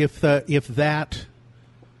 if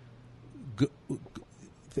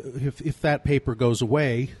that paper goes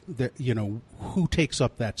away, who takes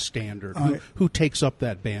up that standard? Who takes up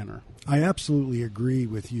that banner? I absolutely agree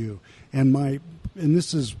with you, and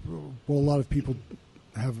this is what a lot of people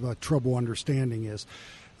have trouble understanding is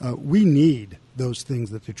we need those things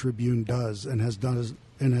that the Tribune does and has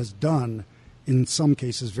done in some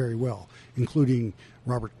cases very well, including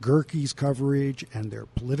Robert Gerke's coverage and their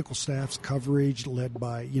political staff's coverage, led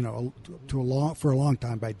by for a long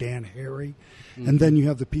time by Dan Harry, and then you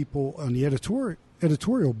have the people on the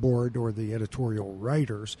editorial board or the editorial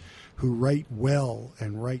writers who write well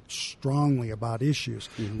and write strongly about issues.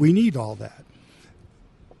 We need all that.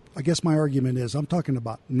 I guess my argument is I'm talking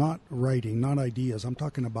about not writing, not ideas. I'm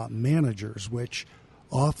talking about managers, which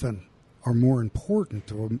often are more important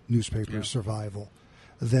to a newspaper's survival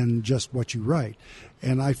than just what you write.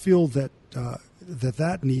 And I feel that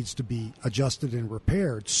that needs to be adjusted and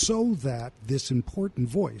repaired so that this important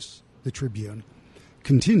voice, the Tribune,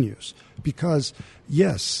 continues. Because,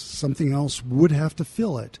 yes, something else would have to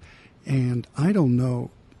fill it. And I don't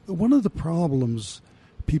know. One of the problems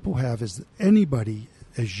people have is that anybody,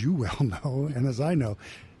 as you well know, and as I know,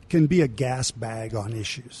 can be a gas bag on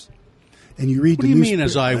issues. And you read what do you mean,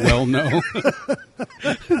 as I well know?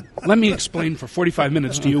 Let me explain for 45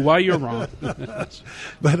 minutes to you why you're wrong.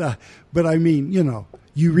 But I mean,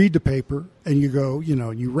 you read the paper and you go,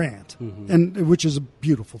 and you rant, and which is a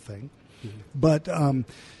beautiful thing. But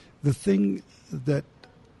the thing that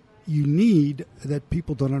you need that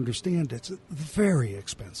people don't understand, it's very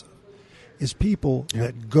expensive, is people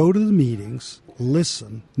that go to the meetings,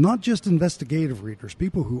 listen, not just investigative readers,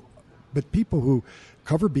 people who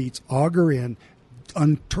cover beats, auger in,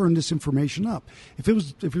 turn this information up. If it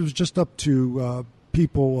was just up to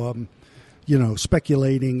people,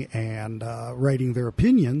 speculating and writing their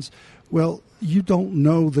opinions, well, you don't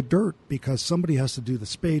know the dirt because somebody has to do the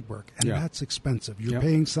spade work, and that's expensive. You're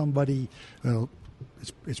paying somebody. Well,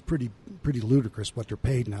 it's pretty ludicrous what they're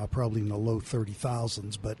paid now, probably in the low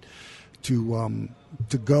 30,000s, but to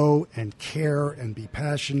go and care and be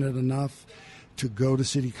passionate enough to go to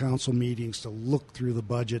city council meetings, to look through the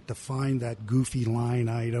budget, to find that goofy line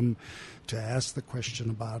item, to ask the question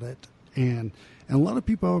about it. And a lot of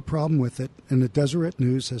people have a problem with it, and the Deseret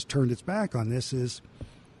News has turned its back on this, is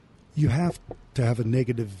you have to have a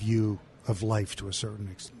negative view of life to a certain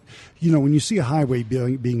extent. When you see a highway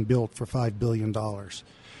being built for $5 billion,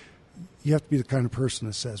 you have to be the kind of person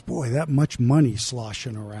that says, boy, that much money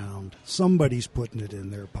sloshing around. Somebody's putting it in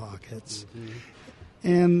their pockets.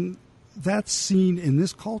 And that's seen in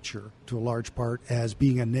this culture, to a large part, as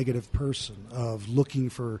being a negative person, of looking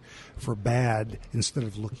for bad instead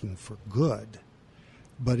of looking for good.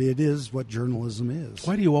 But it is what journalism is.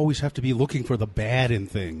 Why do you always have to be looking for the bad in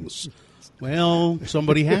things? Well,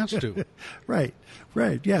 somebody has to. Right,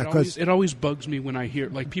 yeah. Because it always bugs me when I hear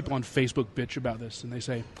people on Facebook bitch about this, and they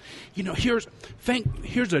say, here's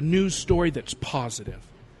a news story that's positive.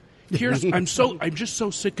 I'm just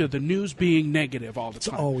so sick of the news being negative all the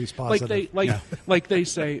time. It's always positive. Like they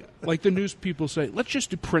say, like the news people say, let's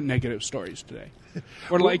just print negative stories today,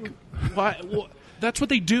 or why? Well, that's what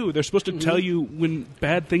they do. They're supposed to tell you when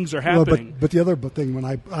bad things are happening. Well, but the other thing, when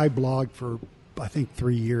I blogged for I think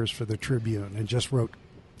 3 years for the Tribune and just wrote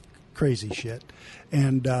crazy shit,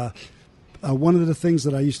 and one of the things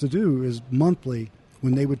that I used to do is monthly,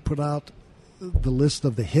 when they would put out the list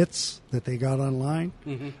of the hits that they got online,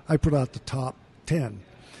 I put out the top 10.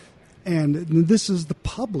 And this is the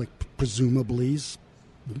public, presumably's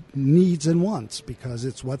needs and wants, because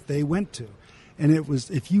it's what they went to. And it was,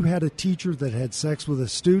 if you had a teacher that had sex with a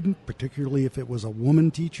student, particularly if it was a woman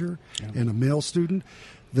teacher and a male student,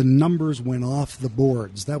 the numbers went off the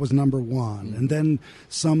boards. That was number one. And then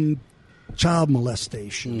some child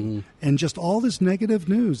molestation and just all this negative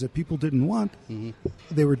news that people didn't want,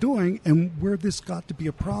 they were doing. And where this got to be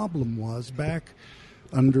a problem was back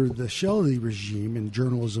under the Shelley regime in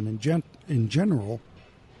journalism in general,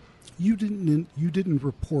 you didn't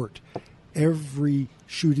report every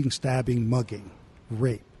shooting, stabbing, mugging,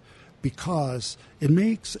 rape, because it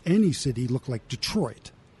makes any city look like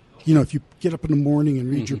Detroit. If you get up in the morning and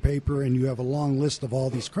read your paper and you have a long list of all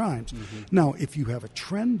these crimes. Now, if you have a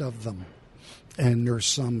trend of them and there's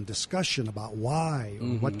some discussion about why or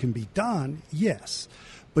what can be done, yes.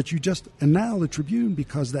 But and now the Tribune,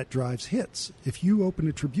 because that drives hits. If you open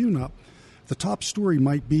the Tribune up, the top story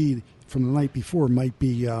might be, from the night before, might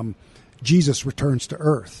be Jesus returns to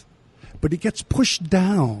earth. But it gets pushed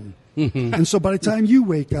down. And so by the time you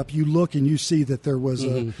wake up, you look and you see that there was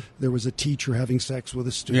a teacher having sex with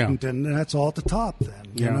a student, and that's all at the top then,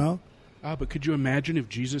 you know? But could you imagine if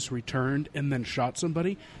Jesus returned and then shot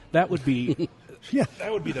somebody? That would be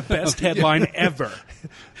that would be the best headline ever.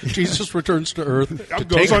 Jesus returns to earth to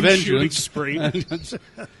goes take on vengeance. shooting spree.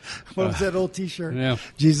 What was that old T-shirt? Yeah.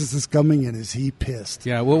 Jesus is coming, and is he pissed?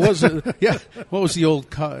 Yeah. What was it? What was the old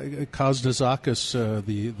Kosdazakis,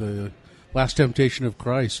 the Last Temptation of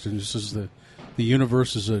Christ? And this is the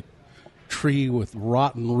universe is a tree with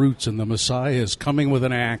rotten roots, and the Messiah is coming with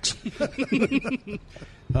an axe.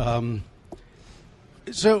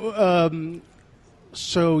 So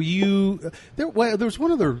there's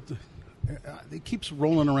one other it keeps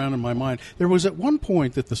rolling around in my mind. There was at one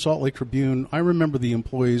point that the Salt Lake Tribune, I remember the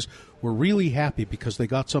employees were really happy because they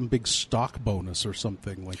got some big stock bonus or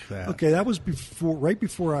something like that. Okay, that was right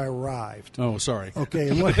before I arrived. Oh, sorry. Okay,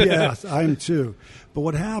 and yes, I am too. But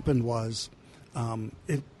what happened was,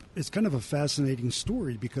 it's kind of a fascinating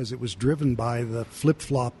story because it was driven by the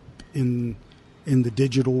flip-flop in the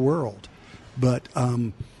digital world. But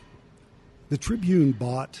the Tribune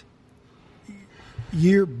bought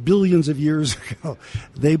billions of years ago.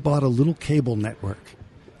 They bought a little cable network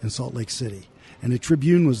in Salt Lake City, and the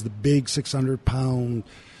Tribune was the big 600-pound,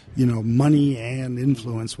 money and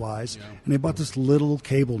influence-wise. Yeah. And they bought this little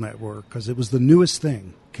cable network because it was the newest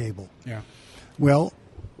thing, cable. Yeah. Well,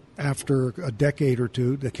 after a decade or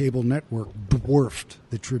two, the cable network dwarfed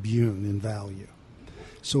the Tribune in value.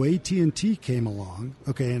 So AT&T came along,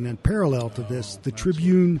 okay, and then parallel to this, the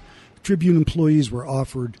Tribune employees were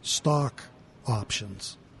offered stock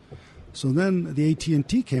options. So then the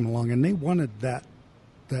AT&T came along, and they wanted that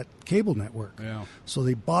cable network. Yeah. So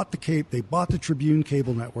they bought the Tribune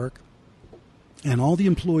cable network, and all the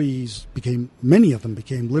employees many of them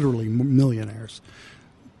became literally millionaires.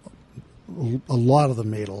 A lot of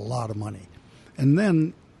them made a lot of money. And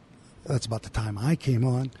then, that's about the time I came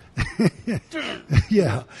on.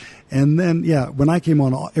 Yeah. And then, when I came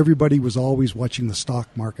on, everybody was always watching the stock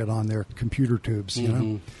market on their computer tubes, you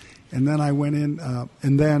know. And then I went in,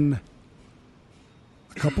 and then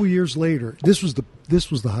a couple years later, this was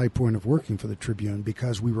the high point of working for the Tribune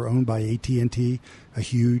because we were owned by AT&T, a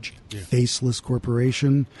huge, faceless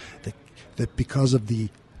corporation that because of the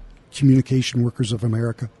Communication Workers of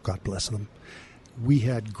America, God bless them, we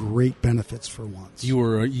had great benefits for once. You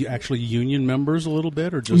were actually union members a little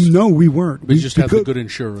bit, or just no? We weren't. We just had the good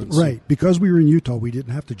insurance, right? Because we were in Utah, we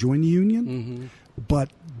didn't have to join the union.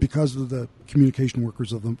 But because of the Communication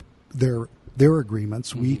Workers of their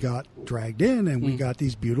agreements, we got dragged in, and we got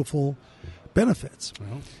these beautiful benefits.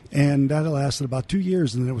 Well. And that lasted about 2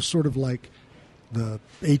 years, and it was sort of like the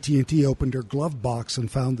AT&T opened their glove box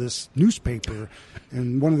and found this newspaper,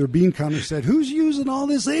 and one of their bean counters said, "Who's using all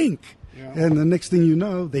this ink?" Yeah. And the next thing you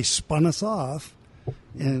know, they spun us off,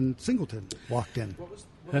 and Singleton walked in. What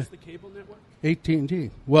was the cable network?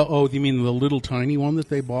 AT&T. Well, you mean the little tiny one that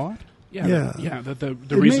they bought? Yeah. The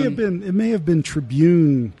reason it may have been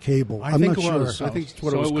Tribune Cable. I'm not sure. I think it's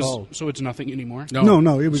what it was called. So it's nothing anymore.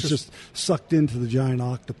 No. It was just sucked into the giant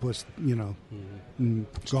octopus. And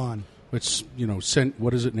gone. It's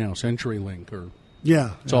what is it now? CenturyLink or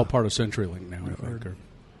it's all part of CenturyLink now. I think or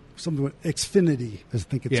something with Xfinity. I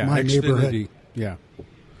think it's my neighborhood. Yeah,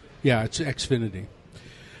 it's Xfinity.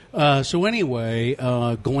 So anyway,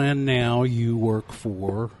 Glenn, now you work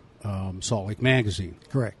for Salt Lake Magazine.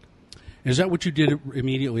 Correct. Is that what you did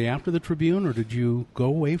immediately after the Tribune, or did you go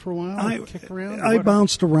away for a while? Kick around? I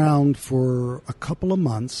bounced around for a couple of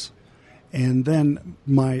months, and then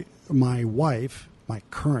my wife, my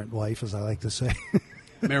current wife, as I like to say,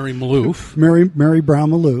 Mary Maloof, Mary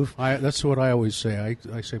Brown Maloof. That's what I always say.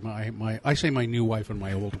 I say my new wife and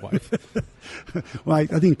my old wife. Well, I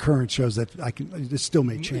think current shows that it still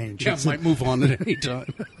may change. Yeah, might move on at any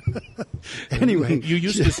time. Anyway, you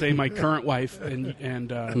used to say my current wife,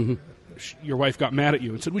 and your wife got mad at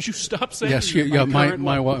you and said, "Would you stop saying?" Yes,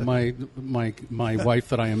 my wife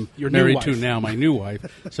that I am married to now, my new wife,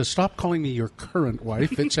 says, "Stop calling me your current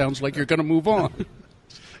wife. It sounds like you're going to move on."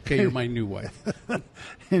 Okay, you're my new wife.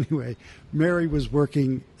 Anyway, Mary was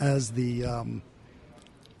working as the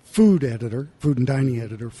food and dining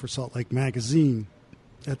editor for Salt Lake Magazine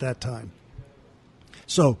at that time.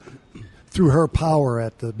 So, through her power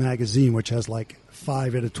at the magazine, which has like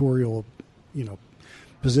 5 editorial,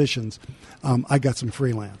 positions, I got some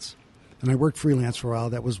freelance. And I worked freelance for a while.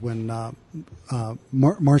 That was when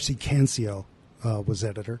Marcy Cancio was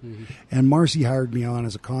editor. And Marcy hired me on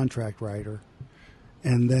as a contract writer.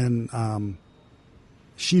 And then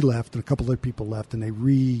she left, and a couple other people left, and they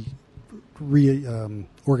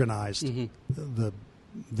reorganized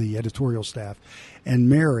the editorial staff. And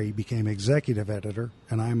Mary became executive editor,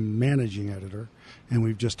 and I'm managing editor. And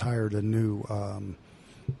we've just hired a new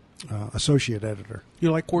associate editor.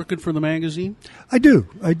 You like working for the magazine? I do.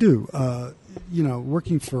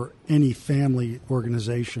 Working for any family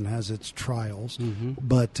organization has its trials,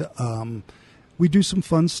 but we do some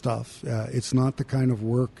fun stuff. It's not the kind of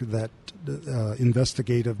work that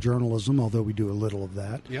investigative journalism, although we do a little of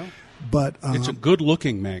that. Yeah. But it's a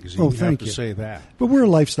good-looking magazine. Oh, thank you. Have to say that. But we're a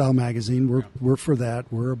lifestyle magazine. We're for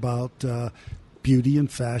that. We're about beauty and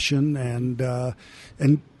fashion, and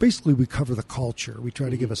basically we cover the culture. We try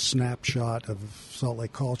to give a snapshot of Salt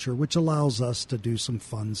Lake culture, which allows us to do some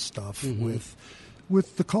fun stuff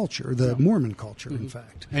with the culture, the Mormon culture, in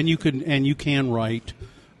fact. And you can write,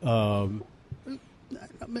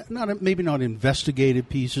 maybe not investigative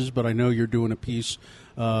pieces, but I know you're doing a piece.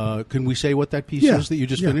 Can we say what that piece is that you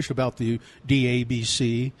just finished about the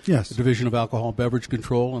DABC, yes, the Division of Alcohol Beverage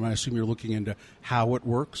Control? And I assume you're looking into how it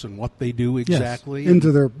works and what they do exactly. Yes.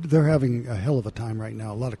 They're having a hell of a time right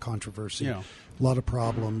now. A lot of controversy, a lot of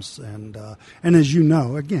problems, and as you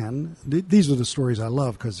know, again, these are the stories I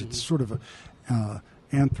love because it's sort of a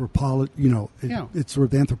anthropology. It's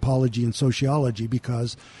sort of anthropology and sociology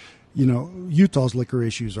because Utah's liquor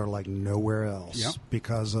issues are like nowhere else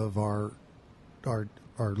because of our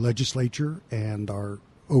legislature and our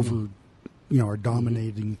our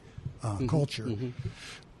dominating culture.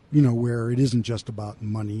 Where it isn't just about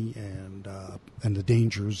money and the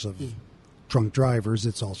dangers of drunk drivers.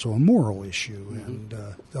 It's also a moral issue, and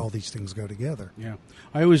all these things go together. Yeah,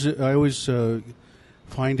 I always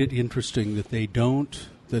find it interesting that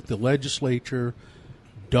that the legislature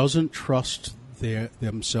doesn't trust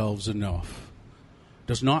themselves enough,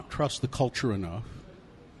 does not trust the culture enough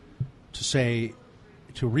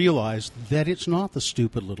to realize that it's not the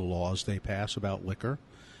stupid little laws they pass about liquor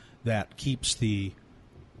that keeps the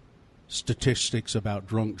statistics about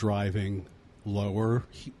drunk driving lower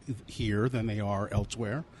here than they are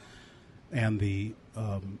elsewhere, and the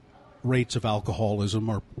rates of alcoholism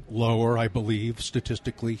are lower, I believe,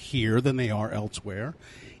 statistically here than they are elsewhere.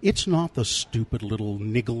 It's not the stupid little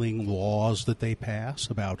niggling laws that they pass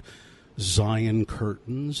about Zion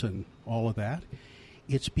curtains and all of that.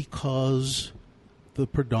 It's because the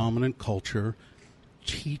predominant culture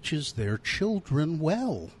teaches their children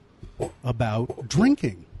well about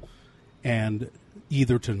drinking, and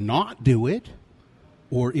either to not do it,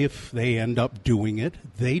 or if they end up doing it,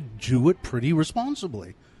 they do it pretty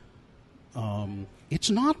responsibly. It's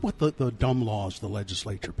not what the dumb laws the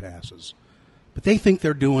legislature passes, but they think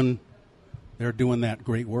they're doing that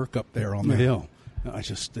great work up there on the hill. They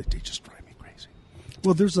just drive me crazy.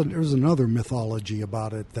 Well, there's another mythology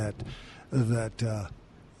about it that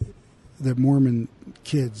Mormon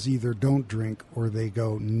kids either don't drink or they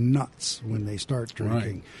go nuts when they start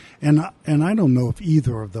drinking, and I don't know if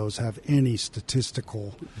either of those have any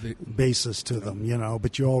statistical basis to them,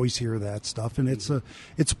 But you always hear that stuff, and it's a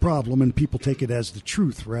problem, and people take it as the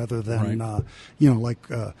truth rather than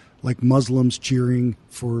like Muslims cheering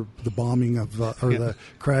for the bombing of the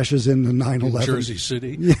crashes in the 9/11 in Jersey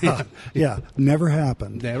City. Never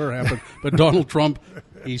happened. Never happened. But Donald Trump,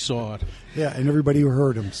 he saw it. Yeah, and everybody who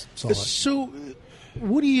heard him saw it. So,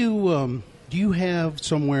 what do you have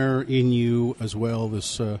somewhere in you as well?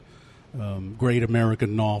 This great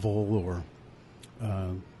American novel, or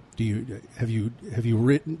have you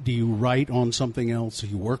written? Do you write on something else? Do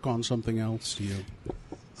you work on something else? Do you?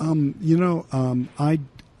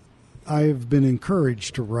 I've been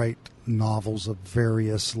encouraged to write novels of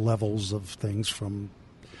various levels of things, from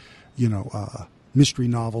mystery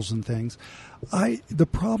novels and things. The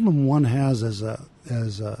problem one has as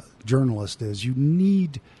a journalist is you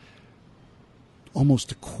need almost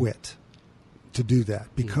to quit to do that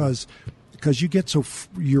because you get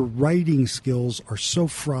your writing skills are so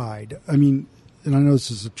fried. I mean, and I know this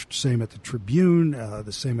is the same at the Tribune,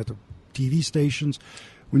 the same at the TV stations.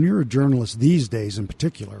 When you're a journalist these days, in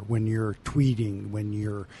particular, when you're tweeting, when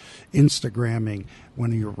you're Instagramming,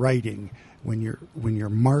 when you're writing, when you're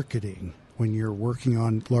marketing, when you're working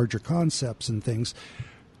on larger concepts and things,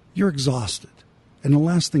 you're exhausted. And the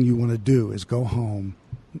last thing you want to do is go home,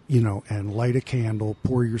 and light a candle,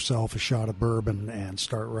 pour yourself a shot of bourbon, and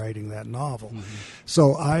start writing that novel. Mm-hmm.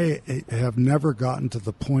 So I have never gotten to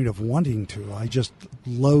the point of wanting to. I just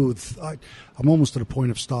loathe. I'm almost at a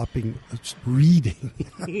point of stopping reading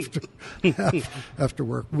after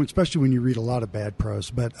work, especially when you read a lot of bad prose.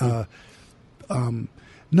 But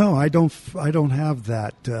no, I don't have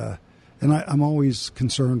that. And I'm always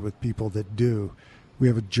concerned with people that do. We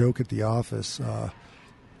have a joke at the office.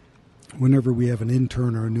 Whenever we have an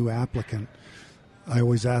intern or a new applicant, I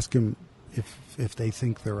always ask them if they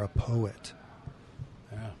think they're a poet.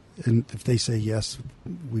 Yeah. And if they say yes,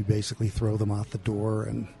 we basically throw them out the door.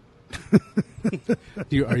 And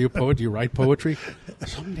are you a poet? Do you write poetry?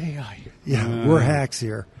 Someday we're hacks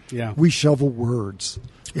here. Yeah, we shovel words.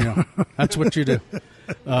 Yeah, that's what you do.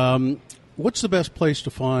 What's the best place to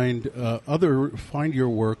find your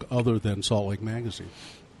work other than Salt Lake Magazine?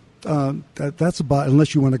 That's about,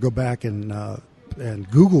 unless you want to go back and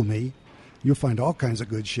Google me, you'll find all kinds of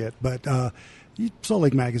good shit. But Salt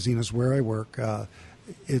Lake Magazine is where I work.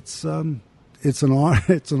 It's an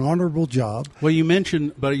honorable job. Well, you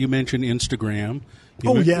mentioned Instagram.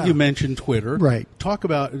 You mentioned Twitter. Right. Talk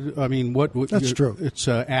about. I mean, what that's true. It's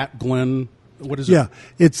at Glen What is it? Yeah,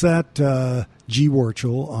 it's at G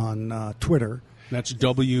Warchol on Twitter. That's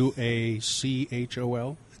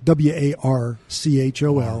WACHOL? WARCHOL.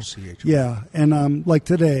 Yeah, and like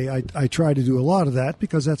today, I try to do a lot of that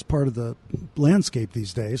because that's part of the landscape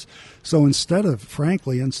these days. So instead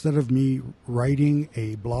of me writing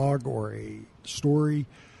a blog or a story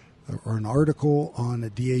or an article on a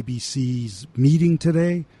DABC's meeting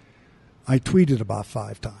today, I tweeted about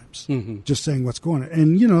 5 times, just saying what's going on.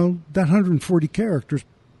 And, that 140 characters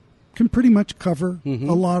can pretty much cover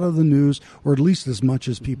a lot of the news, or at least as much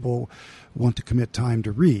as people want to commit time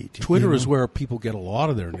to read. Twitter is where people get a lot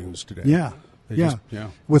of their news today. Yeah. Yeah.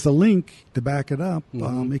 With a link to back it up,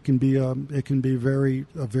 it can be very.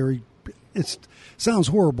 It sounds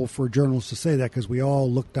horrible for journalists to say that because we all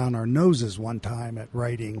looked down our noses one time at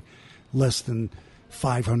writing less than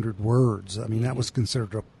 500 words. I mean, that was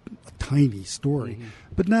considered a tiny story.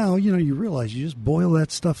 But now, you realize you just boil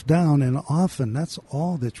that stuff down, and often that's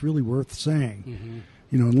all that's really worth saying.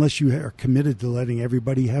 Unless you are committed to letting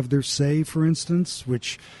everybody have their say, for instance,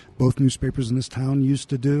 which both newspapers in this town used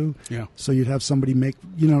to do. Yeah. So you'd have somebody make,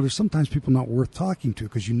 there's sometimes people not worth talking to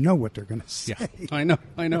because you know what they're going to say. Yeah,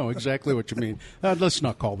 I know exactly what you mean. Let's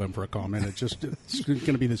not call them for a comment. It's going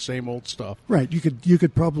to be the same old stuff. Right. You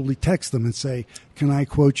could probably text them and say, "Can I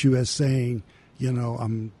quote you as saying,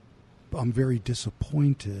 I'm very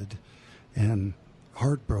disappointed and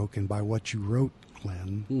heartbroken by what you wrote,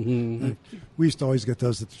 Glenn." We used to always get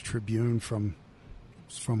those at the Tribune from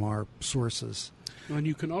our sources. And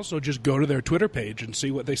you can also just go to their Twitter page and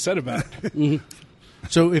see what they said about it.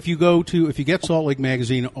 So if you get Salt Lake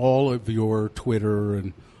Magazine, all of your Twitter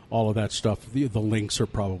and all of that stuff, the links are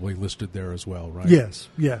probably listed there as well, right? Yes.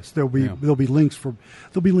 There'll be links for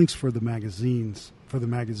the magazines,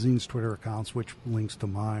 Twitter accounts, which links to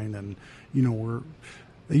mine, and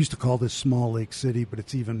they used to call this Small Lake City, but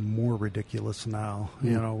it's even more ridiculous now.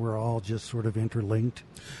 We're all just sort of interlinked.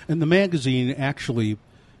 And the magazine actually,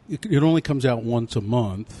 it only comes out once a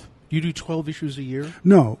month. You do 12 issues a year?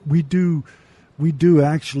 No, we do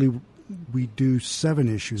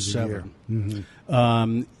 7 issues a year.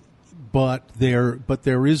 But there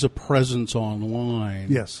is a presence online.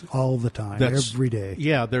 Yes, all the time, every day.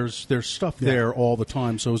 Yeah, there's stuff there all the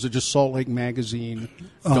time. So is it just .com?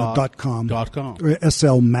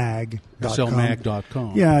 SLMag.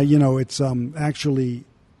 SLMag.com. Yeah, it's actually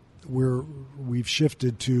we've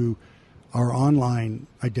shifted to our online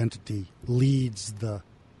identity leads the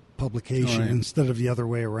publication instead of the other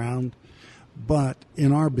way around. But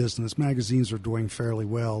in our business, magazines are doing fairly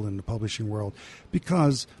well in the publishing world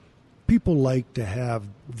because people like to have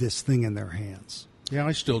this thing in their hands. Yeah,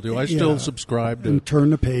 I still do. I still subscribe to and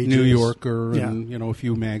turn the pages. New Yorker and a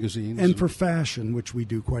few magazines. And for fashion, which we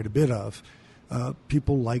do quite a bit of,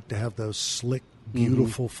 people like to have those slick,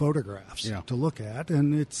 beautiful photographs to look at,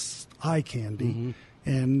 and it's eye candy,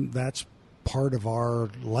 and that's part of our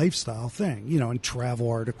lifestyle thing, and travel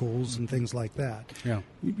articles and things like that. Yeah.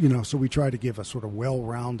 So we try to give a sort of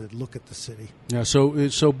well-rounded look at the city. Yeah,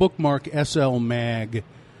 so bookmark slmag.com.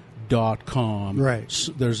 Right.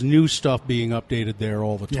 There's new stuff being updated there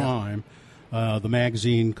all the time. The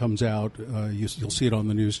magazine comes out. You'll see it on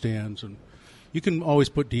the newsstands, and you can always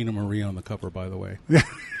put Dina Marie on the cover, by the way.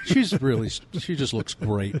 She just looks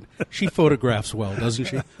great. She photographs well, doesn't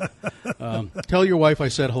she? Tell your wife I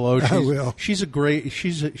said hello. I will. She's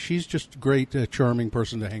just a great, charming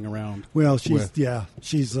person to hang around. Well, she's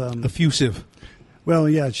effusive. Well,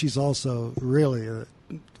 yeah, she's also really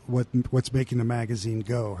what's making the magazine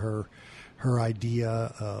go. Her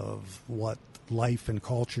idea of what life and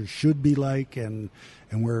culture should be like, and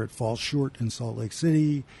where it falls short in Salt Lake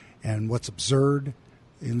City, and what's absurd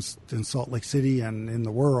in Salt Lake City and in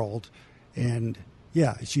the world. And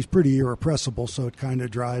yeah, she's pretty irrepressible, so it kind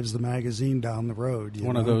of drives the magazine down the road.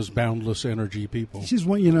 One of those boundless energy people. She's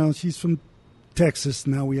she's from Texas.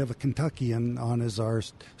 Now we have a Kentuckian on as our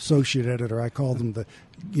associate editor. I call them the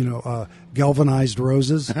galvanized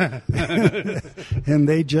roses. And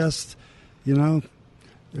they just you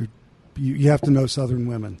have to know Southern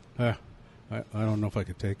women. I don't know if I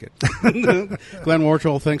could take it. Glen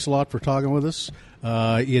Warchol, thanks a lot for talking with us.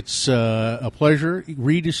 It's a pleasure.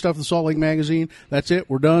 Read your stuff in the Salt Lake Magazine. That's it.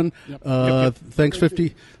 We're done. Yep. Thanks,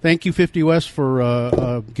 50. Thank you, 50 West,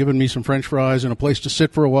 for giving me some French fries and a place to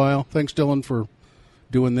sit for a while. Thanks, Dylan, for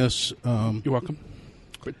doing this. You're welcome.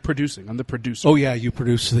 Producing. I'm the producer. Oh, yeah, you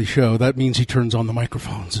produce the show. That means he turns on the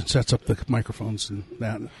microphones and sets up the microphones and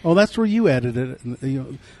that. Oh, that's where you edit it.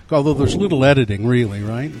 Although there's little editing, really,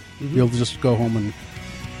 right? Mm-hmm. You'll just go home and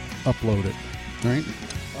upload it, right?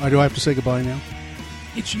 Do I have to say goodbye now?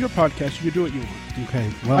 It's your podcast. You do what you want. Okay.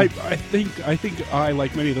 Well, I think I,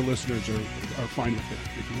 like many of the listeners, are fine with it.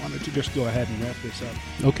 If you wanted to just go ahead and wrap this up.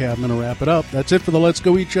 Okay, I'm going to wrap it up. That's it for the Let's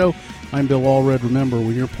Go Eat Show. I'm Bill Allred. Remember,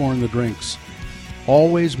 when you're pouring the drinks,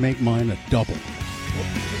 always make mine a double.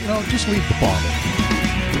 Just leave the bottle.